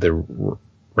the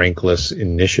rankless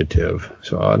initiative.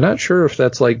 So I'm not sure if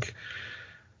that's like,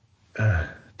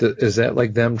 is that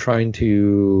like them trying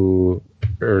to,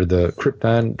 or the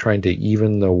Krypton trying to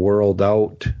even the world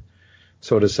out,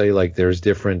 so to say, like there's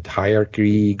different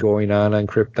hierarchy going on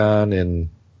Krypton, and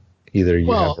either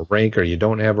you have a rank or you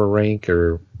don't have a rank,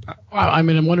 or. I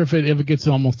mean, I wonder if it gets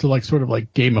almost to like sort of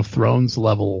like Game of Thrones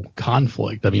level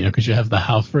conflict. I mean, because you have the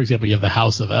house, for example, you have the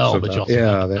House of El, but you also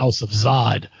have the House of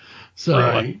Zod. So,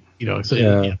 right.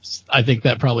 I think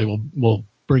that probably will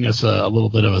bring us a little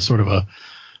bit of a sort of a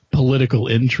political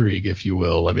intrigue, if you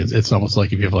will. I mean, it's almost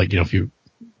like if you have like, if you,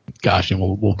 gosh, and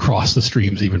we'll cross the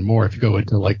streams even more if you go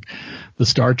into like the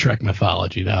Star Trek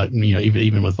mythology. Now,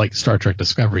 even with like Star Trek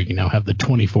Discovery, you now have the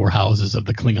 24 houses of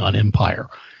the Klingon Empire,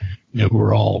 who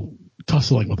are all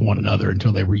tussling with one another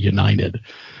until they were united.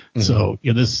 Mm-hmm. So,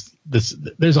 there's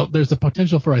the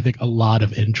potential for, I think, a lot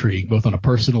of intrigue, both on a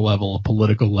personal level, a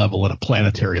political level, and a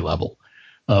planetary level,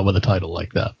 with a title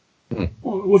like that.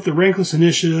 Well, with the Rankless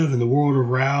Initiative and the World of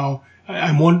Rao,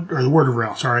 the Word of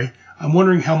Rao, sorry, I'm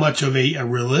wondering how much of a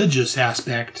religious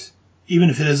aspect, even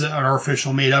if it is an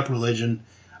artificial made-up religion,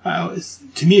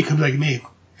 to me it comes like maybe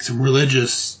some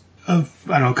religious,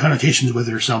 connotations with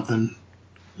it or something,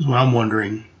 is what I'm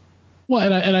wondering. Well,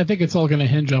 and I think it's all going to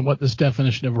hinge on what this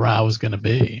definition of Rao is going to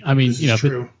be. I mean,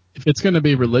 if it's going to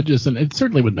be religious, and it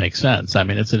certainly would make sense. I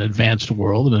mean, it's an advanced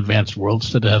world, and advanced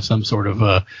worlds tend to have some sort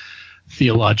of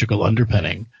theological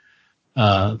underpinning.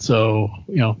 So,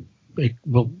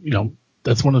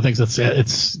 that's one of the things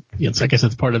I guess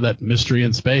it's part of that mystery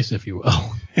in space, if you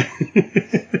will.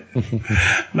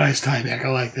 Nice tie back. I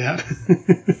like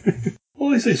that.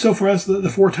 Well, I say, so for us, the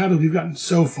 4 titles we've gotten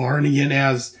so far, and again,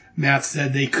 as Matt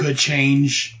said, they could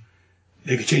change.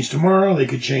 They could change tomorrow. They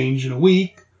could change in a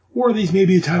week. Or these may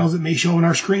be the titles that may show on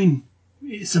our screen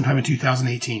sometime in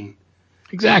 2018.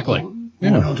 Exactly.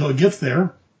 We'll know until it gets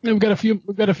there. Yeah, we've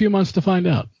got a few months to find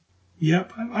out.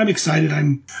 Yep, I'm excited.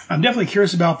 I'm definitely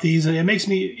curious about these, and it makes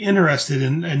me interested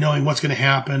in knowing what's going to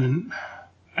happen. And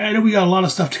I know we got a lot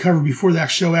of stuff to cover before that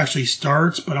show actually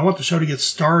starts, but I want the show to get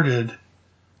started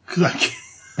because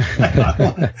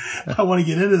I want to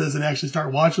get into this and actually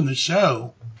start watching the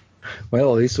show.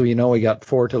 Well, at least we know we got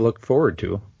 4 to look forward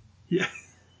to. Yeah.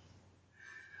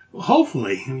 Well,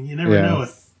 hopefully. I mean, you never know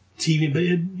with TV,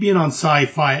 but being on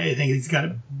Sci-Fi, I think it's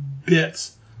got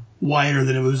bits wider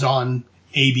than it was on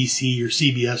ABC or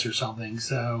CBS or something.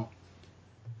 So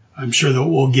I'm sure that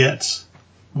we'll get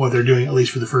what they're doing, at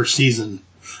least for the first season.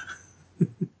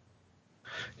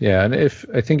 Yeah, and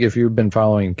I think if you've been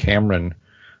following Cameron,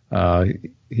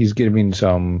 he's giving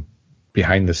some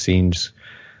behind the scenes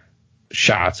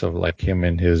shots of like him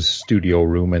in his studio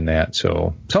room and that,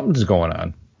 so something's going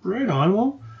on. Right on.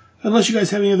 Well, unless you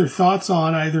guys have any other thoughts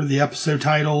on either the episode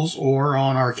titles or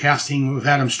on our casting with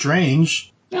Adam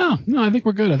Strange. No, I think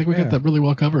we're good. I think we got that really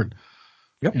well covered.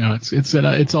 Yep.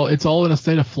 It's all in a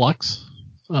state of flux.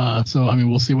 So I mean,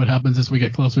 we'll see what happens as we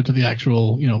get closer to the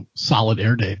actual, solid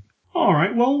air date. All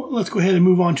right. Well, let's go ahead and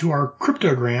move on to our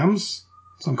cryptograms.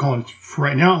 So I'm calling it for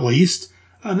right now, at least.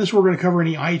 This we're going to cover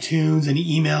any iTunes,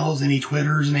 any emails, any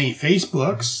Twitters, and any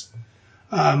Facebooks.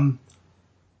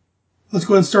 Let's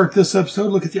go ahead and start this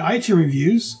episode. Look at the iTunes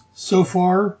reviews. So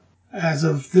far, as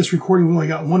of this recording, we only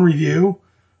got one review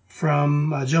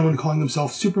from a gentleman calling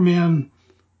himself Superman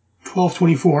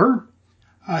 1224.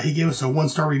 He gave us a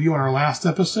 1-star review on our last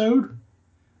episode.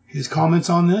 His comments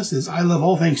on this is, I love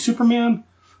all things Superman,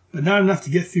 but not enough to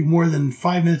get through more than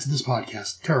 5 minutes of this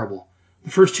podcast. Terrible.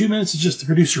 The first 2 minutes is just the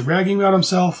producer bragging about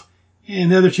himself,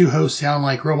 and the other 2 hosts sound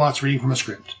like robots reading from a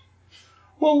script.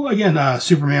 Well, again,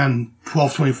 Superman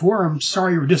 1224, I'm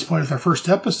sorry you were disappointed with our first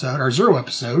episode, our 0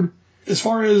 episode. As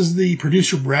far as the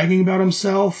producer bragging about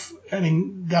himself, I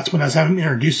mean, that's when I was having him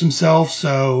introduce himself,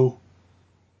 so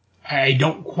I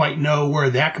don't quite know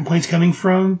where that complaint's coming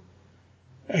from.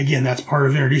 Again, that's part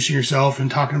of introducing yourself and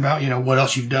talking about, what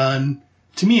else you've done.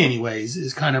 To me, anyways,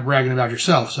 is kind of bragging about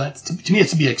yourself. So that's, to me,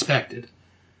 it's to be expected.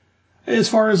 As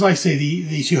far as, like I say,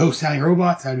 the 2 hosts sounding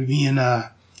robots, that would be me and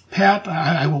Pat.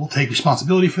 I will take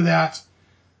responsibility for that.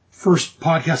 First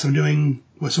podcast I'm doing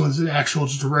with someone's actual,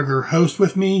 just a regular host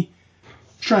with me.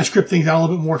 Trying to script things out a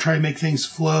little bit more, try to make things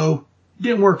flow.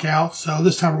 Didn't work out, so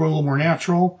this time we're going a little more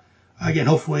natural. Again,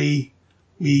 hopefully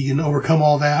we can overcome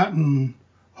all that and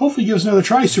hopefully give us another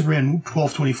try, Superman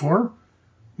 1224.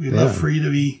 We'd love for you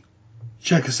to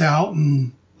check us out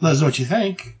and let us know what you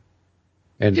think.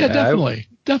 And definitely,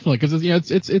 because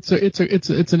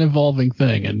it's an evolving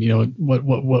thing, and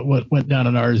what went down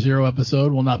in our 0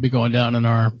 episode will not be going down in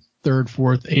our 3rd,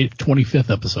 4th, 8th, 25th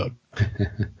episode.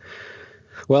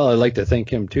 Well, I'd like to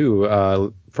thank him too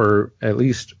for at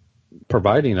least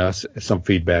providing us some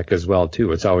feedback as well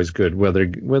too. It's always good,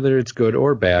 whether it's good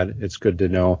or bad. It's good to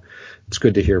know. It's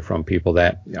good to hear from people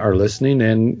that are listening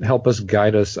and help us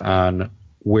guide us on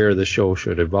where the show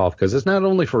should evolve, because it's not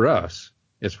only for us,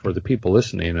 it's for the people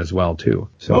listening as well too.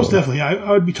 So most definitely,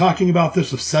 I would be talking about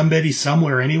this with somebody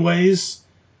somewhere anyways.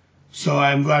 So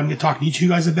I'm glad I'm talking to each of you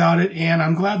guys about it, and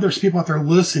I'm glad there's people out there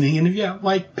listening. And if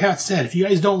like Pat said, if you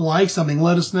guys don't like something,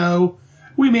 let us know.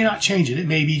 We may not change it. It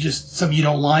may be just something you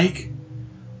don't like.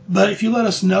 But if you let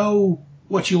us know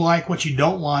what you like, what you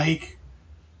don't like,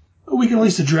 we can at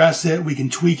least address it. We can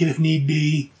tweak it if need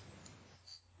be.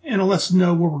 And it'll let us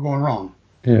know where we're going wrong.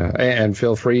 Yeah, and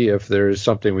feel free if there's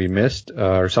something we missed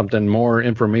or something more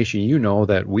information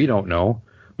that we don't know,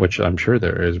 which I'm sure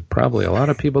there is probably a lot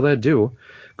of people that do.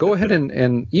 Go ahead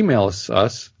and email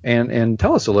us and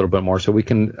tell us a little bit more so we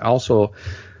can also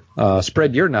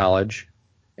spread your knowledge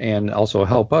and also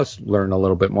help us learn a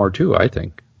little bit more too, I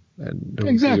think. And it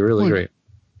would be really great.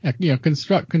 Yeah,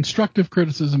 constructive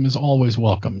criticism is always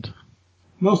welcomed.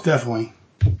 Most definitely.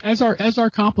 As our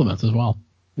compliments as well.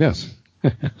 Yes.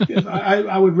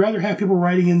 I would rather have people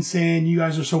writing in saying, you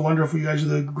guys are so wonderful, you guys are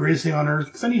the greatest thing on earth,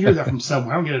 because I need to hear that from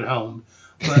somewhere. I don't get it at home.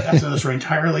 But that's another story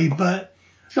entirely. But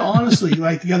honestly,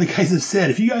 like the other guys have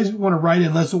said, if you guys want to write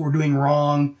in, let us know what we're doing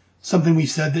wrong, something we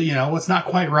said that, it's not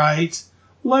quite right,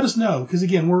 let us know. Because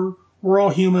again, we're all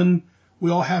human.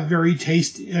 We all have varied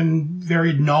taste and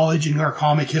varied knowledge in our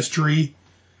comic history.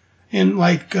 And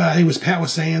like I think it was Pat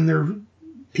was saying, there are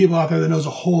people out there that knows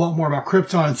a whole lot more about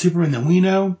Krypton and Superman than we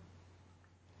know.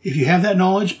 If you have that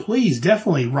knowledge, please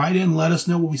definitely write in, let us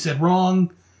know what we said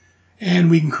wrong,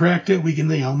 and we can correct it. We can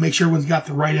make sure everyone's got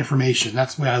the right information.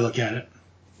 That's the way I look at it.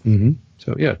 Mm-hmm.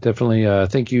 So yeah, definitely.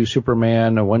 Thank you,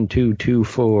 Superman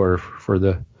 1224 for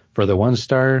the 1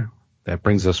 star. That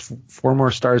brings us 4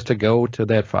 more stars to go to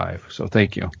that 5. So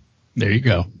thank you. There you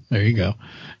go.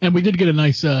 And we did get a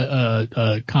nice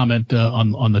comment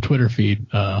on the Twitter feed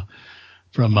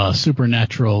from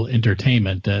Supernatural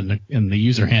Entertainment, and the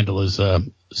user handle is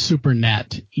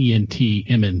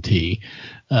SupernatEntMNT,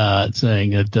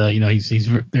 saying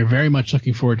that they're very much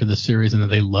looking forward to the series and that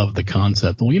they love the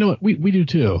concept. Well, you know what, we do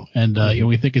too, and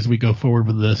we think as we go forward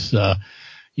with this,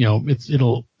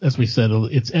 it'll as we said,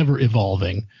 it's ever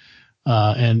evolving.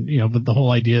 But the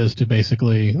whole idea is to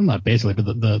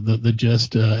the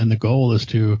gist and the goal is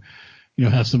to,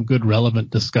 have some good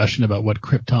relevant discussion about what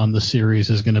Krypton the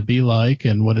series is going to be like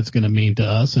and what it's going to mean to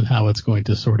us and how it's going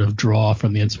to sort of draw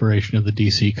from the inspiration of the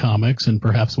DC comics and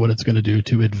perhaps what it's going to do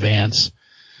to advance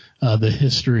the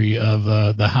history of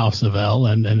the House of El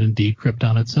and indeed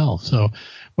Krypton itself. So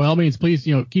by all means, please,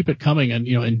 keep it coming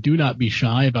and do not be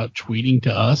shy about tweeting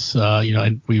to us,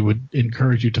 and we would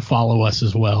encourage you to follow us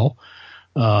as well.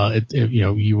 I think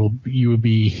you will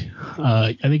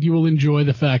enjoy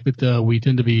the fact that we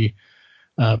tend to be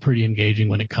pretty engaging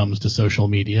when it comes to social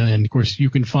media. And of course, you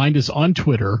can find us on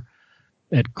Twitter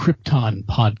at Krypton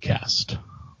Podcast.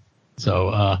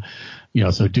 So,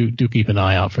 so do keep an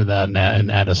eye out for that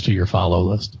and add us to your follow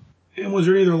list. And was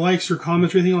there any other likes or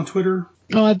comments or anything on Twitter?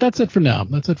 That's it for now. I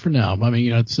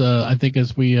mean, it's I think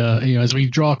as we as we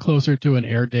draw closer to an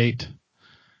air date,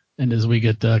 and as we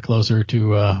get closer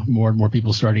to more and more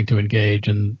people starting to engage,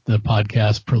 and the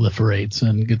podcast proliferates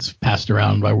and gets passed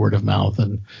around by word of mouth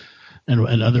and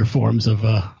other forms of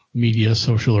media,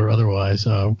 social or otherwise,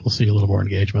 we'll see a little more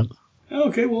engagement.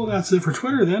 Okay, well, that's it for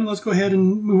Twitter then. Let's go ahead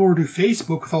and move over to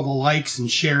Facebook with all the likes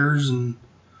and shares and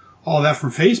all that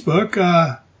from Facebook.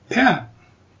 Pat,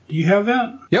 do you have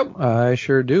that? Yep, I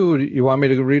sure do. You want me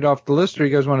to read off the list, or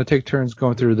you guys want to take turns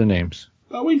going through the names?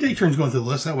 We can take turns going through the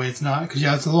list. That way it's not, because,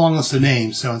 it's a long list of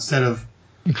names, so instead of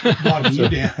bogging you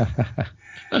down.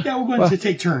 Yeah, we're going to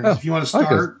take turns. If you want to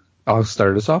start. I'll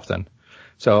start us off then.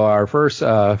 So our first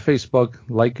Facebook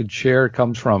like and share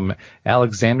comes from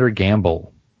Alexander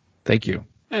Gamble. Thank you.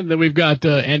 And then we've got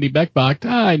Andy Beckbach.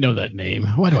 I know that name.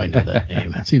 Why do I know that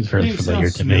name? It seems fairly familiar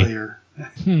to me. I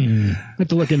have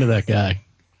to look into that guy.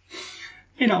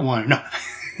 You don't want to know.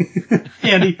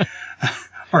 Andy,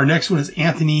 our next one is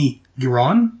Anthony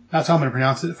Giron. That's how I'm going to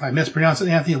pronounce it. If I mispronounce it,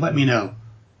 Anthony, let me know.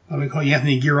 I'm going to call you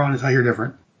Anthony Giron until I hear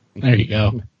different. There you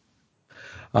go.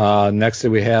 Next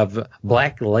we have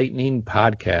Black Lightning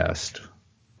Podcast.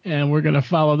 And we're going to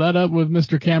follow that up with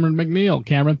Mr. Cameron McNeil.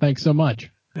 Cameron, thanks so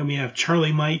much. Then we have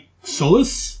Charlie Mike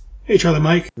Solis. Hey, Charlie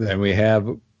Mike. Then we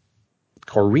have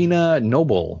Corina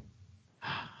Noble.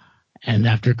 And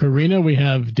after Corina, we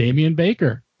have Damian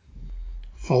Baker.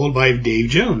 Followed by Dave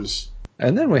Jones.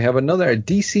 And then we have another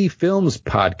DC Films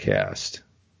Podcast.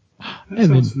 That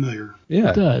sounds familiar.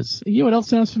 Yeah. It does. You know what else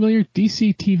sounds familiar?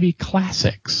 DC TV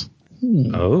Classics.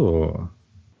 Oh.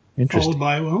 Interesting. Followed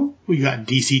by, well, we got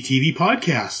DC TV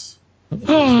podcasts.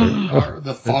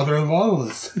 The father of all of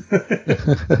us.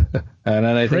 And then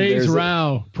I Praise think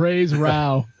Rao. Praise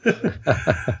Rao.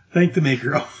 Thank the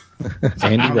maker.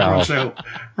 Andy Rao.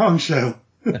 Wrong show.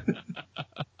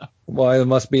 Well, there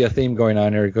must be a theme going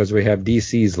on here because we have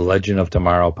DC's Legend of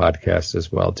Tomorrow podcast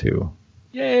as well, too.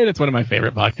 Yay, that's one of my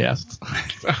favorite podcasts.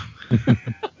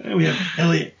 And we have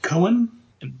Elliot Cohen.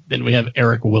 And then we have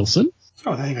Eric Wilson.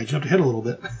 Oh, I think I jumped ahead a little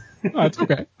bit. Oh, it's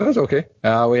okay. That's okay.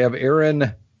 We have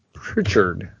Aaron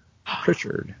Pritchard.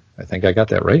 I think I got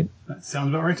that right. That sounds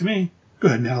about right to me. Go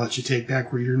ahead, now I'll let you take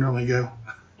back where you normally go.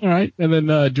 All right. And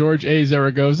then George A.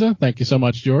 Zaragoza. Thank you so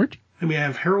much, George. Then we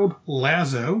have Harold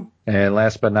Lazo. And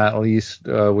last but not least,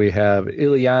 we have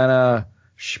Ileana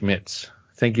Schmitz.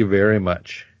 Thank you very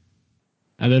much.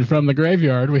 And then from the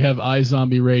graveyard, we have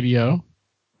iZombie Radio.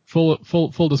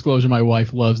 Full disclosure, my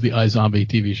wife loves the iZombie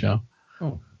TV show.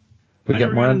 Oh. We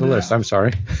got more on the list. I'm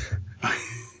sorry.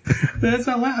 That's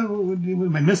not loud.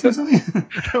 Am I missing something?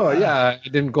 Oh, yeah. I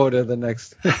didn't go to the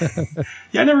next.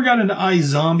 Yeah, I never got into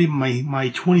iZombie. My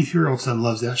 23-year-old son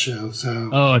loves that show. So.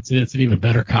 Oh, it's an even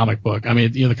better comic book. I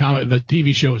mean, the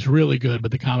TV show is really good,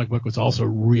 but the comic book was also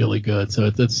really good.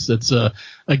 So it's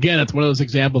again, it's one of those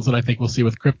examples that I think we'll see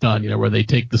with Krypton, where they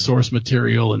take the source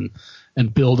material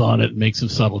and build on it and make some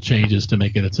subtle changes to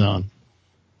make it its own.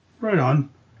 Right on.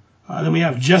 Then we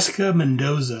have Jessica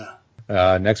Mendoza.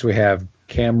 Next we have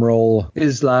Kamrul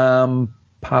Islam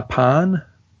Papan.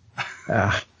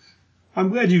 I'm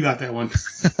glad you got that one.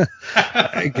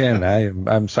 Again,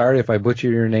 I'm sorry if I butcher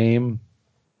your name.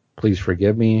 Please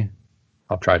forgive me.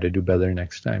 I'll try to do better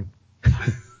next time.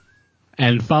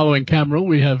 And following Kamrul,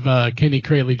 we have Kenny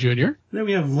Crayley Jr. Then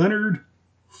we have Leonard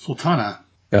Sultana.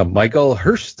 Michael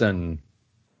Hurston.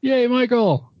 Yay,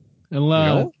 Michael!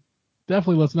 And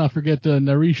definitely let's not forget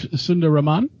Naresh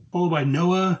Sundaraman. Followed by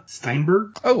Noah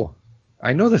Steinberg. Oh,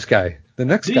 I know this guy. The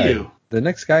next Do guy. you? The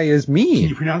next guy is me. Can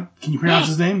you pronounce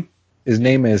his name? His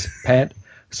name is Pat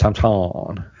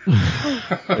Santon.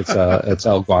 It's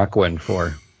Algonquin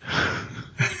for.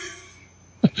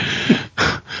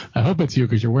 I hope it's you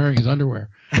because you're wearing his underwear.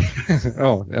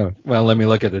 Oh, no. Well, let me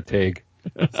look at the tag.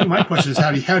 See, my question is,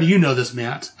 how do you know this,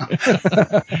 Matt?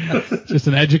 Just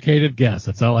an educated guess.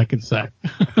 That's all I can say.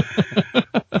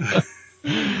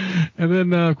 And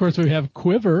then, of course, we have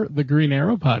Quiver, the Green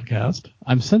Arrow podcast.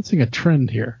 I'm sensing a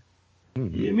trend here.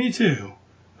 Yeah, me too.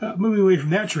 Moving away from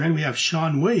that trend, we have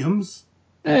Sean Williams.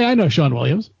 Hey, I know Sean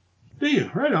Williams. Do you?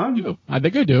 Right on. I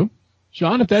think I do.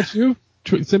 Sean, if that's you,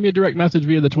 send me a direct message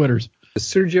via the Twitters.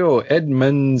 Sergio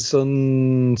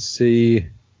Edmondson Sequesicue.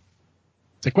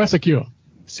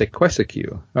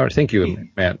 All right, thank you,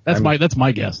 Matt. That's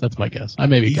my guess. That's my guess. I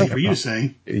may be Easy for you to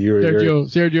say.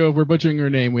 Sergio, if we're butchering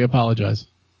your name, we apologize.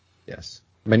 Yes.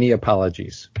 Many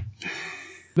apologies.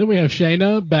 Then we have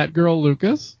Shayna, Batgirl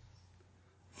Lucas.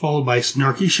 Followed by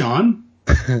Snarky Sean.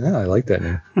 I like that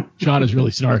name. Sean is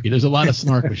really snarky. There's a lot of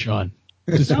snark with Sean.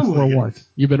 Just forewarned.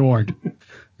 You've been warned.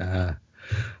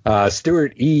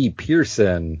 Stuart E.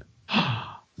 Pearson.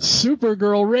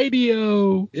 Supergirl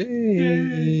Radio.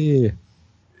 Yay.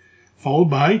 Followed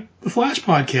by the Flash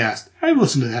podcast. I've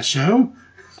listened to that show.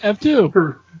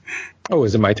 F2. Oh,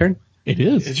 is it my turn? It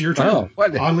is. It's your turn. Oh,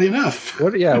 what? Oddly enough.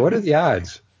 What are the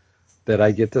odds that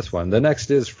I get this one? The next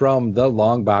is from the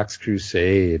Long Box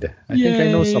Crusade. I think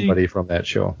I know somebody from that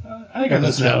show. I think I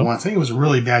listened to that once. I think it was a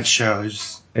really bad show.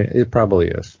 It probably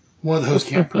is. One of the hosts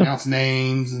can't pronounce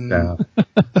names, and the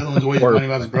other one's always complaining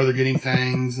about his brother getting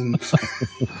things. And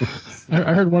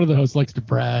I heard one of the hosts likes to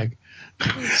brag.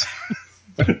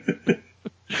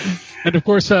 And, of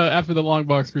course, after the Long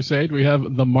Box Crusade, we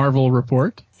have the Marvel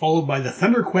Report. Followed by the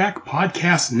Thunderquack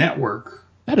Podcast Network.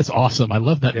 That is awesome. I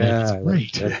love that name. It's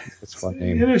great. That's a fun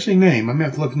name. Interesting name. I'm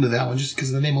going to have to look into that one just because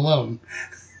of the name alone.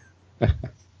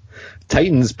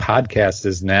 Titans Podcast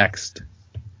is next.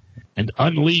 And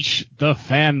Unleash the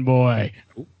Fanboy.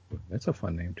 Ooh, that's a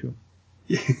fun name, too.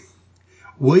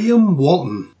 William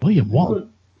Walton. William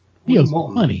Walton. He owes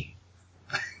money.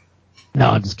 No,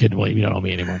 I'm just kidding, William. You don't owe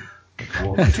me anymore.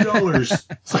 $2.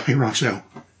 Sorry, wrong show.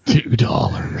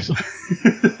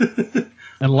 $2.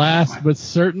 And last but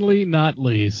certainly not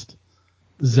least,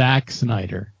 Zack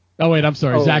Snyder. Oh, wait, I'm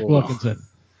sorry. Zach Wilkinson.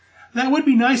 That would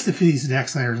be nice to see Zack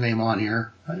Snyder's name on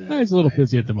here. He's a little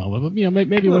busy at the moment, but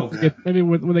maybe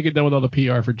when they get done with all the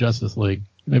PR for Justice League,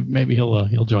 maybe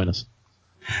he'll join us.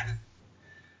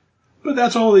 But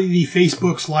that's all the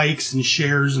Facebook's likes and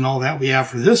shares and all that we have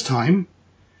for this time.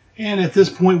 And at this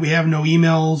point, we have no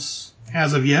emails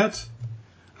as of yet.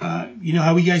 You know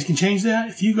how we guys can change that?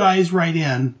 If you guys write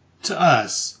in to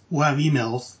us, we'll have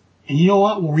emails. And you know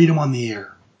what? We'll read them on the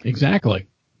air. Exactly.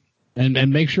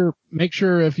 And make sure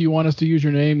if you want us to use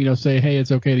your name, say, hey,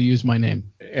 it's okay to use my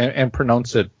name. And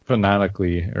pronounce it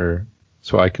phonetically, or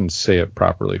so I can say it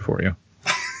properly for you.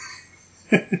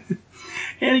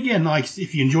 And again, like,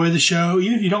 if you enjoy the show,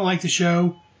 even if you don't like the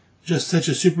show, just such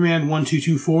as Superman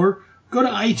 1224, go to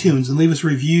iTunes and leave us a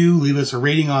review, leave us a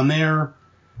rating on there.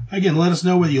 Again, let us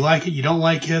know whether you like it, you don't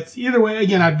like it. Either way,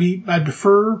 again, I'd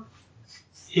prefer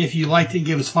if you liked it,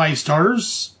 give us 5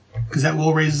 stars, because that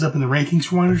will raise us up in the rankings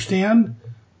from what I understand.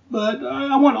 But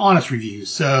I want honest reviews,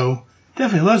 so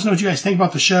definitely let us know what you guys think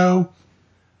about the show.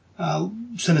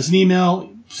 Send us an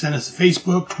email, send us a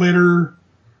Facebook, Twitter,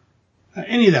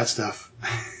 any of that stuff.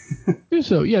 Do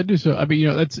so. I mean,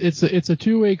 it's a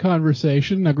two-way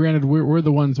conversation. Now, granted, we're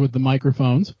the ones with the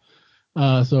microphones,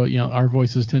 so our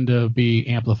voices tend to be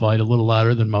amplified a little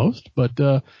louder than most. But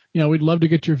we'd love to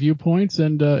get your viewpoints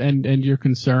and your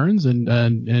concerns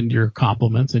and your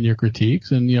compliments and your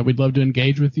critiques, and we'd love to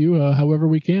engage with you however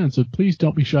we can. So please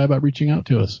don't be shy about reaching out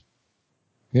to us.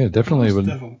 Yeah, definitely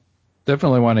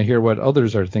want to hear what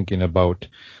others are thinking about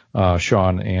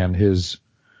Sean and his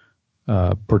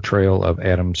portrayal of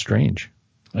Adam Strange.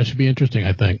 That should be interesting,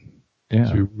 I think. Yeah. It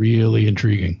should be really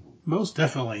intriguing. Most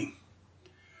definitely.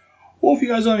 Well, if you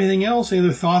guys have anything else, any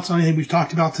other thoughts on anything we've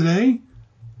talked about today,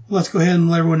 let's go ahead and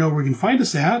let everyone know where you can find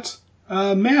us at.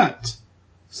 Matt,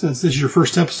 since this is your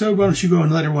first episode, why don't you go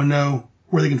and let everyone know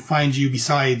where they can find you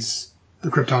besides the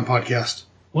Krypton podcast?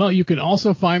 Well, you can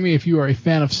also find me if you are a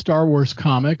fan of Star Wars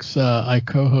comics. I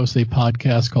co-host a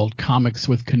podcast called Comics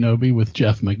with Kenobi with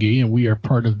Jeff McGee, and we are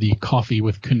part of the Coffee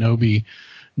with Kenobi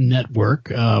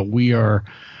network. We are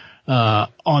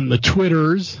on the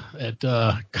Twitters at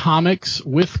Comics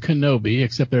with Kenobi,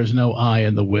 except there's no I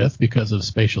in the with because of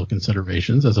spatial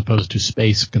considerations as opposed to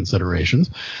space considerations.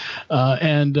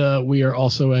 And we are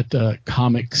also at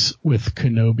Comics with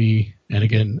Kenobi, and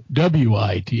again,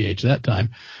 WITH that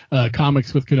time,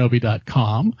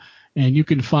 comicswithkenobi.com. And you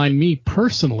can find me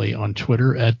personally on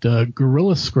Twitter at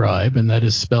Gorilla Scribe, and that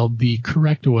is spelled the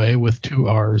correct way with 2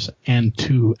 R's and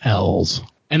 2 L's.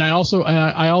 And I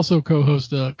also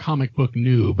co-host a Comic Book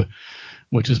Noob,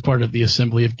 which is part of the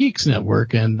Assembly of Geeks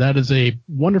Network, and that is a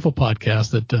wonderful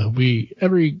podcast that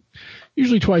we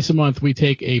usually twice a month we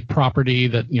take a property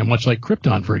that much like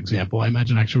Krypton, for example. I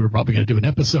imagine actually we're probably going to do an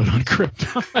episode on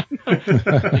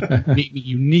Krypton, make me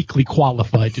uniquely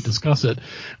qualified to discuss it,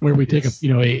 where we take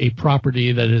a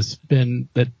property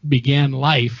that began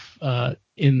life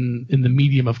in the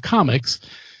medium of comics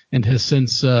and has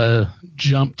since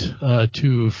jumped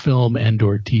to film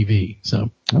and/or TV.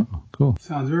 So, oh, cool.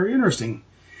 Sounds very interesting.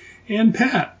 And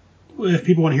Pat, if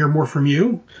people want to hear more from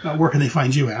you, where can they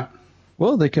find you at?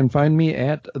 Well, they can find me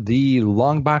at the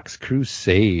Longbox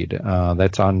Crusade.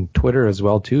 That's on Twitter as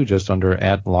well too, just under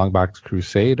at Longbox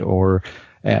Crusade or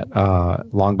at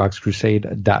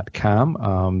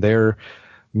longboxcrusade.com. There,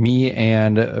 me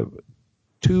and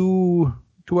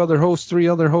three other hosts,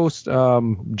 Jared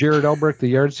Elbrick, the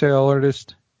yard sale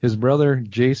artist, his brother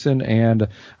Jason, and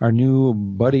our new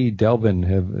buddy Delvin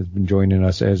have been joining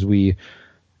us as we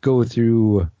go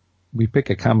through. We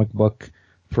pick a comic book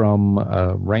from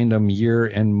a random year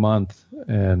and month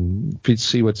and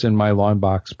see what's in my long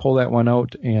box, pull that one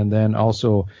out, and then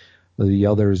also the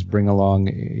others bring along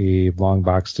a long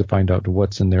box to find out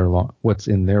what's in their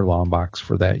long box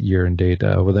for that year and date.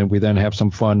 We then have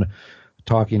some fun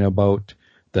talking about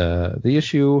the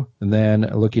issue, and then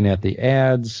looking at the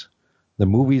ads, the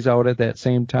movies out at that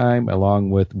same time, along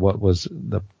with what was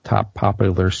the top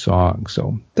popular song.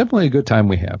 So definitely a good time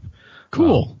we have.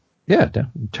 Cool. Yeah,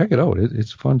 check it out.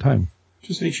 It's a fun time.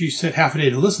 Just make sure you set half a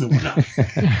day to listen to one.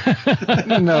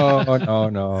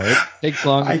 No. It takes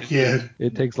longer. I kid.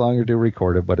 It takes longer to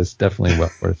record it, but it's definitely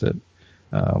well worth it.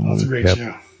 That's a great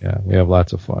show. Yeah, we have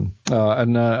lots of fun.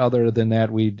 And other than that,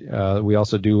 we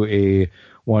also do a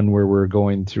one where we're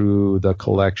going through the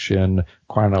collection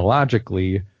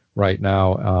chronologically right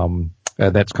now.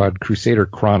 That's called Crusader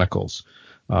Chronicles,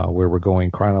 where we're going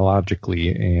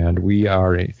chronologically, and we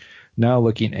are now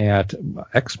looking at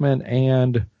X-Men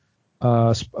and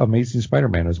Amazing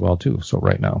Spider-Man as well too. So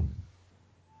right now,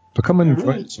 so come and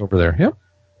join us over there. Yep.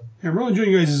 Yeah, I'm really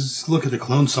enjoying you guys' look at the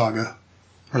Clone Saga,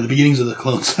 or the beginnings of the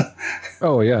Clone Saga.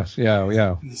 Oh yes,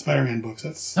 yeah. The Spider-Man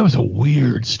books. That was a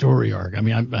weird story arc. I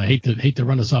mean, I hate to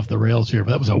run us off the rails here,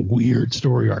 but that was a weird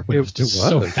story arc. But it was just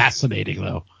so fascinating,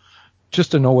 though.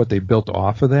 Just to know what they built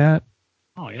off of that.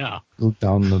 Oh yeah.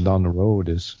 Down the road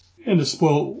is. And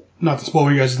not to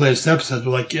spoil you guys' latest episodes,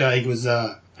 but I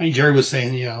think Jerry was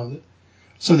saying, that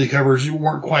some of the covers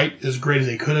weren't quite as great as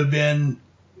they could have been.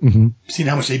 Mm-hmm. Seeing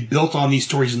how much they built on these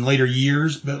stories in later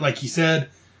years, but like he said,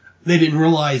 they didn't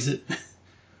realize that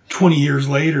 20 years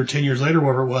later, 10 years later,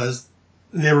 whatever it was,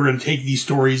 they were going to take these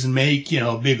stories and make,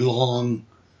 a big, long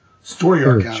story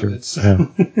arc out of it.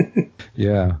 So.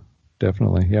 Yeah,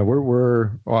 definitely. Yeah,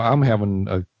 well, I'm having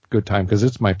a good time because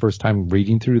it's my first time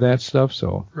reading through that stuff.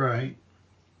 So right.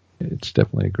 It's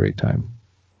definitely a great time.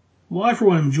 Well, I, for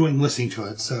one, am enjoying listening to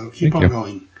it, so keep on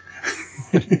going.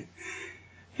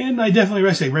 And I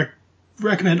definitely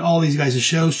recommend all these guys'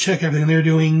 shows. Check everything they're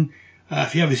doing.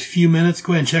 If you have a few minutes,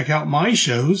 go ahead and check out my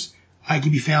shows. I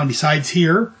can be found besides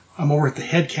here. I'm over at the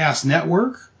Headcast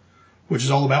Network, which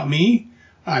is all about me.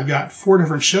 I've got 4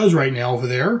 different shows right now over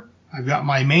there. I've got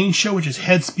my main show, which is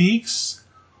Head Speaks,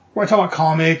 where I talk about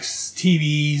comics,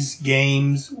 TVs,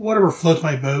 games, whatever floats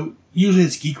my boat. Usually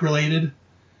it's geek related.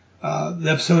 The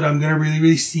episode I'm going to be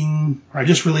releasing, or I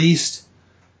just released,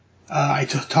 I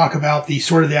talk about the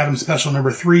Sword of the Atom special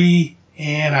number 3,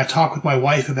 and I talk with my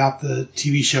wife about the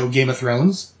TV show Game of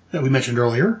Thrones that we mentioned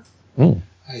earlier. Mm.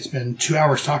 I spend 2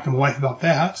 hours talking to my wife about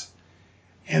that.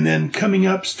 And then coming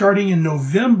up, starting in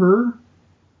November,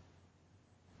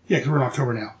 because we're in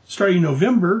October now. Starting in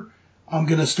November, I'm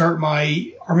going to start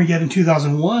my Armageddon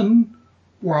 2001,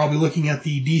 where I'll be looking at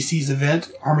the DC's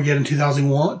event, Armageddon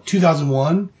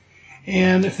 2001.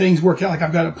 And if things work out like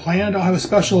I've got it planned, I'll have a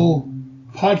special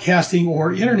podcasting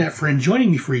or internet friend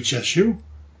joining me for each issue.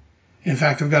 In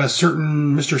fact, I've got a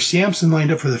certain Mr. Sampson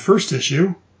lined up for the first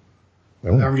issue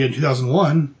of Armageddon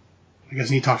 2001. I guess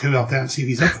I need to talk to him about that and see if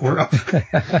he's up for it.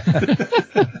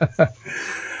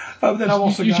 Then I've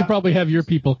also you should probably have your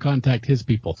people contact his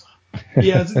people.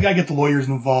 Yeah, it's got to get the lawyers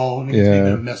involved, and it's a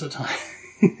bit of a mess at times.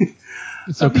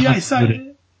 It's so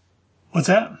convoluted. What's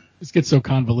that? It gets so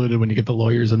convoluted when you get the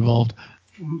lawyers involved.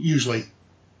 Usually.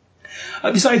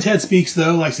 Besides Head Speaks,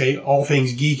 though, like I say, all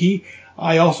things geeky,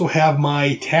 I also have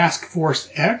my Task Force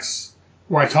X,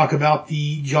 where I talk about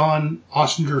the John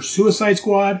Ostrander Suicide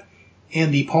Squad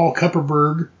and the Paul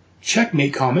Kupperberg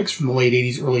Checkmate comics from the late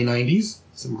 80s, early 90s.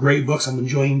 Some great books. I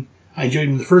enjoyed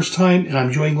them the first time, and I'm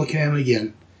enjoying looking at them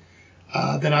again.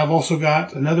 Then I've also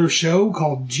got another show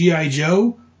called G.I.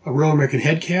 Joe, a Real American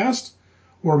Headcast,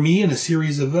 where me and a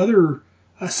series of other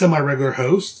semi-regular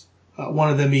hosts, one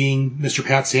of them being Mr.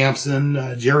 Pat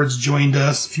Sampson, Jared's joined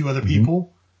us, a few other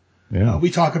people. Yeah.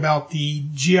 We talk about the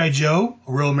G.I. Joe,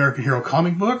 a Real American Hero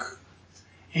comic book,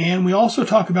 and we also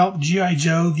talk about G.I.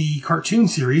 Joe, the cartoon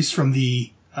series from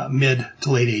the mid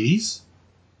to late 80s.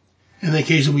 And then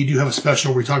occasionally we do have a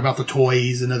special where we talk about the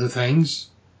toys and other things.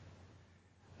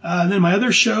 Then my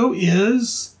other show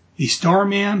is the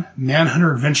Starman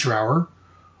Manhunter Adventure Hour,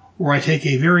 where I take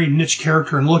a very niche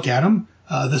character and look at him.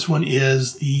 This one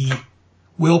is the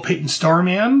Will Payton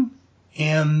Starman,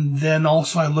 and then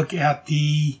also I look at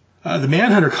the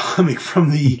Manhunter comic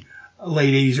from the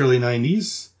late 80s, early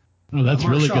 90s. Oh, that's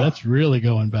really good. That's really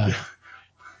going back.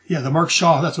 Yeah, the Mark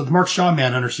Shaw. That's what the Mark Shaw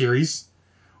Manhunter series,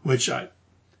 which I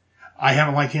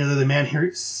haven't liked any of the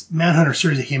Manhunter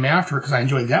series that came after because I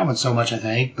enjoyed that one so much, I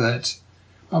think. But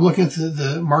I'm looking at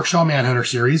the Mark Shaw Manhunter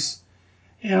series,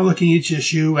 and I'm looking at each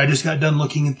issue. I just got done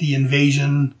looking at the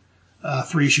Invasion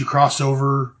 3-issue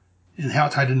crossover and how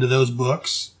it tied into those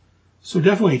books. So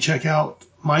definitely check out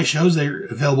my shows. They're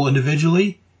available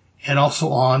individually and also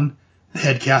on the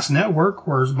Headcast Network,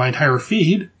 where's my entire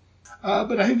feed.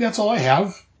 But I think that's all I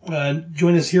have.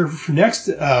 Join us here for next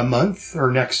month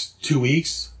or next 2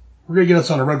 weeks. We're going to get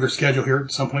us on a regular schedule here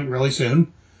at some point really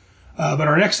soon. But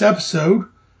our next episode,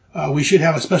 we should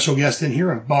have a special guest in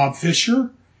here of Bob Fisher.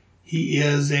 He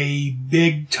is a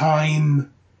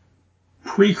big-time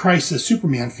pre-crisis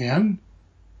Superman fan.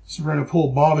 So we're going to pull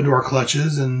Bob into our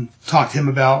clutches and talk to him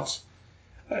about,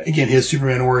 again, his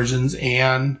Superman origins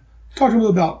and talk to him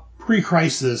about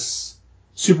pre-crisis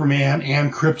Superman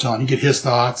and Krypton. You get his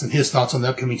thoughts and his thoughts on the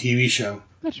upcoming TV show.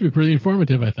 That should be pretty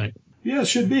informative, I think. Yeah, it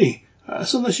should be.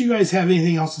 So unless you guys have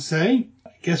anything else to say,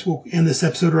 I guess we'll end this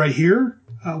episode right here.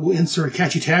 We'll insert a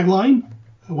catchy tagline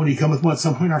when you come with one at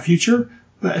some point in our future.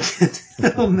 But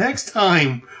until next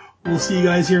time, we'll see you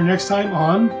guys here next time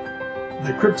on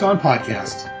the Krypton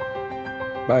Podcast.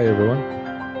 Bye, everyone.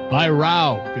 Bye,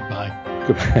 Rao. Goodbye.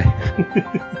 Goodbye.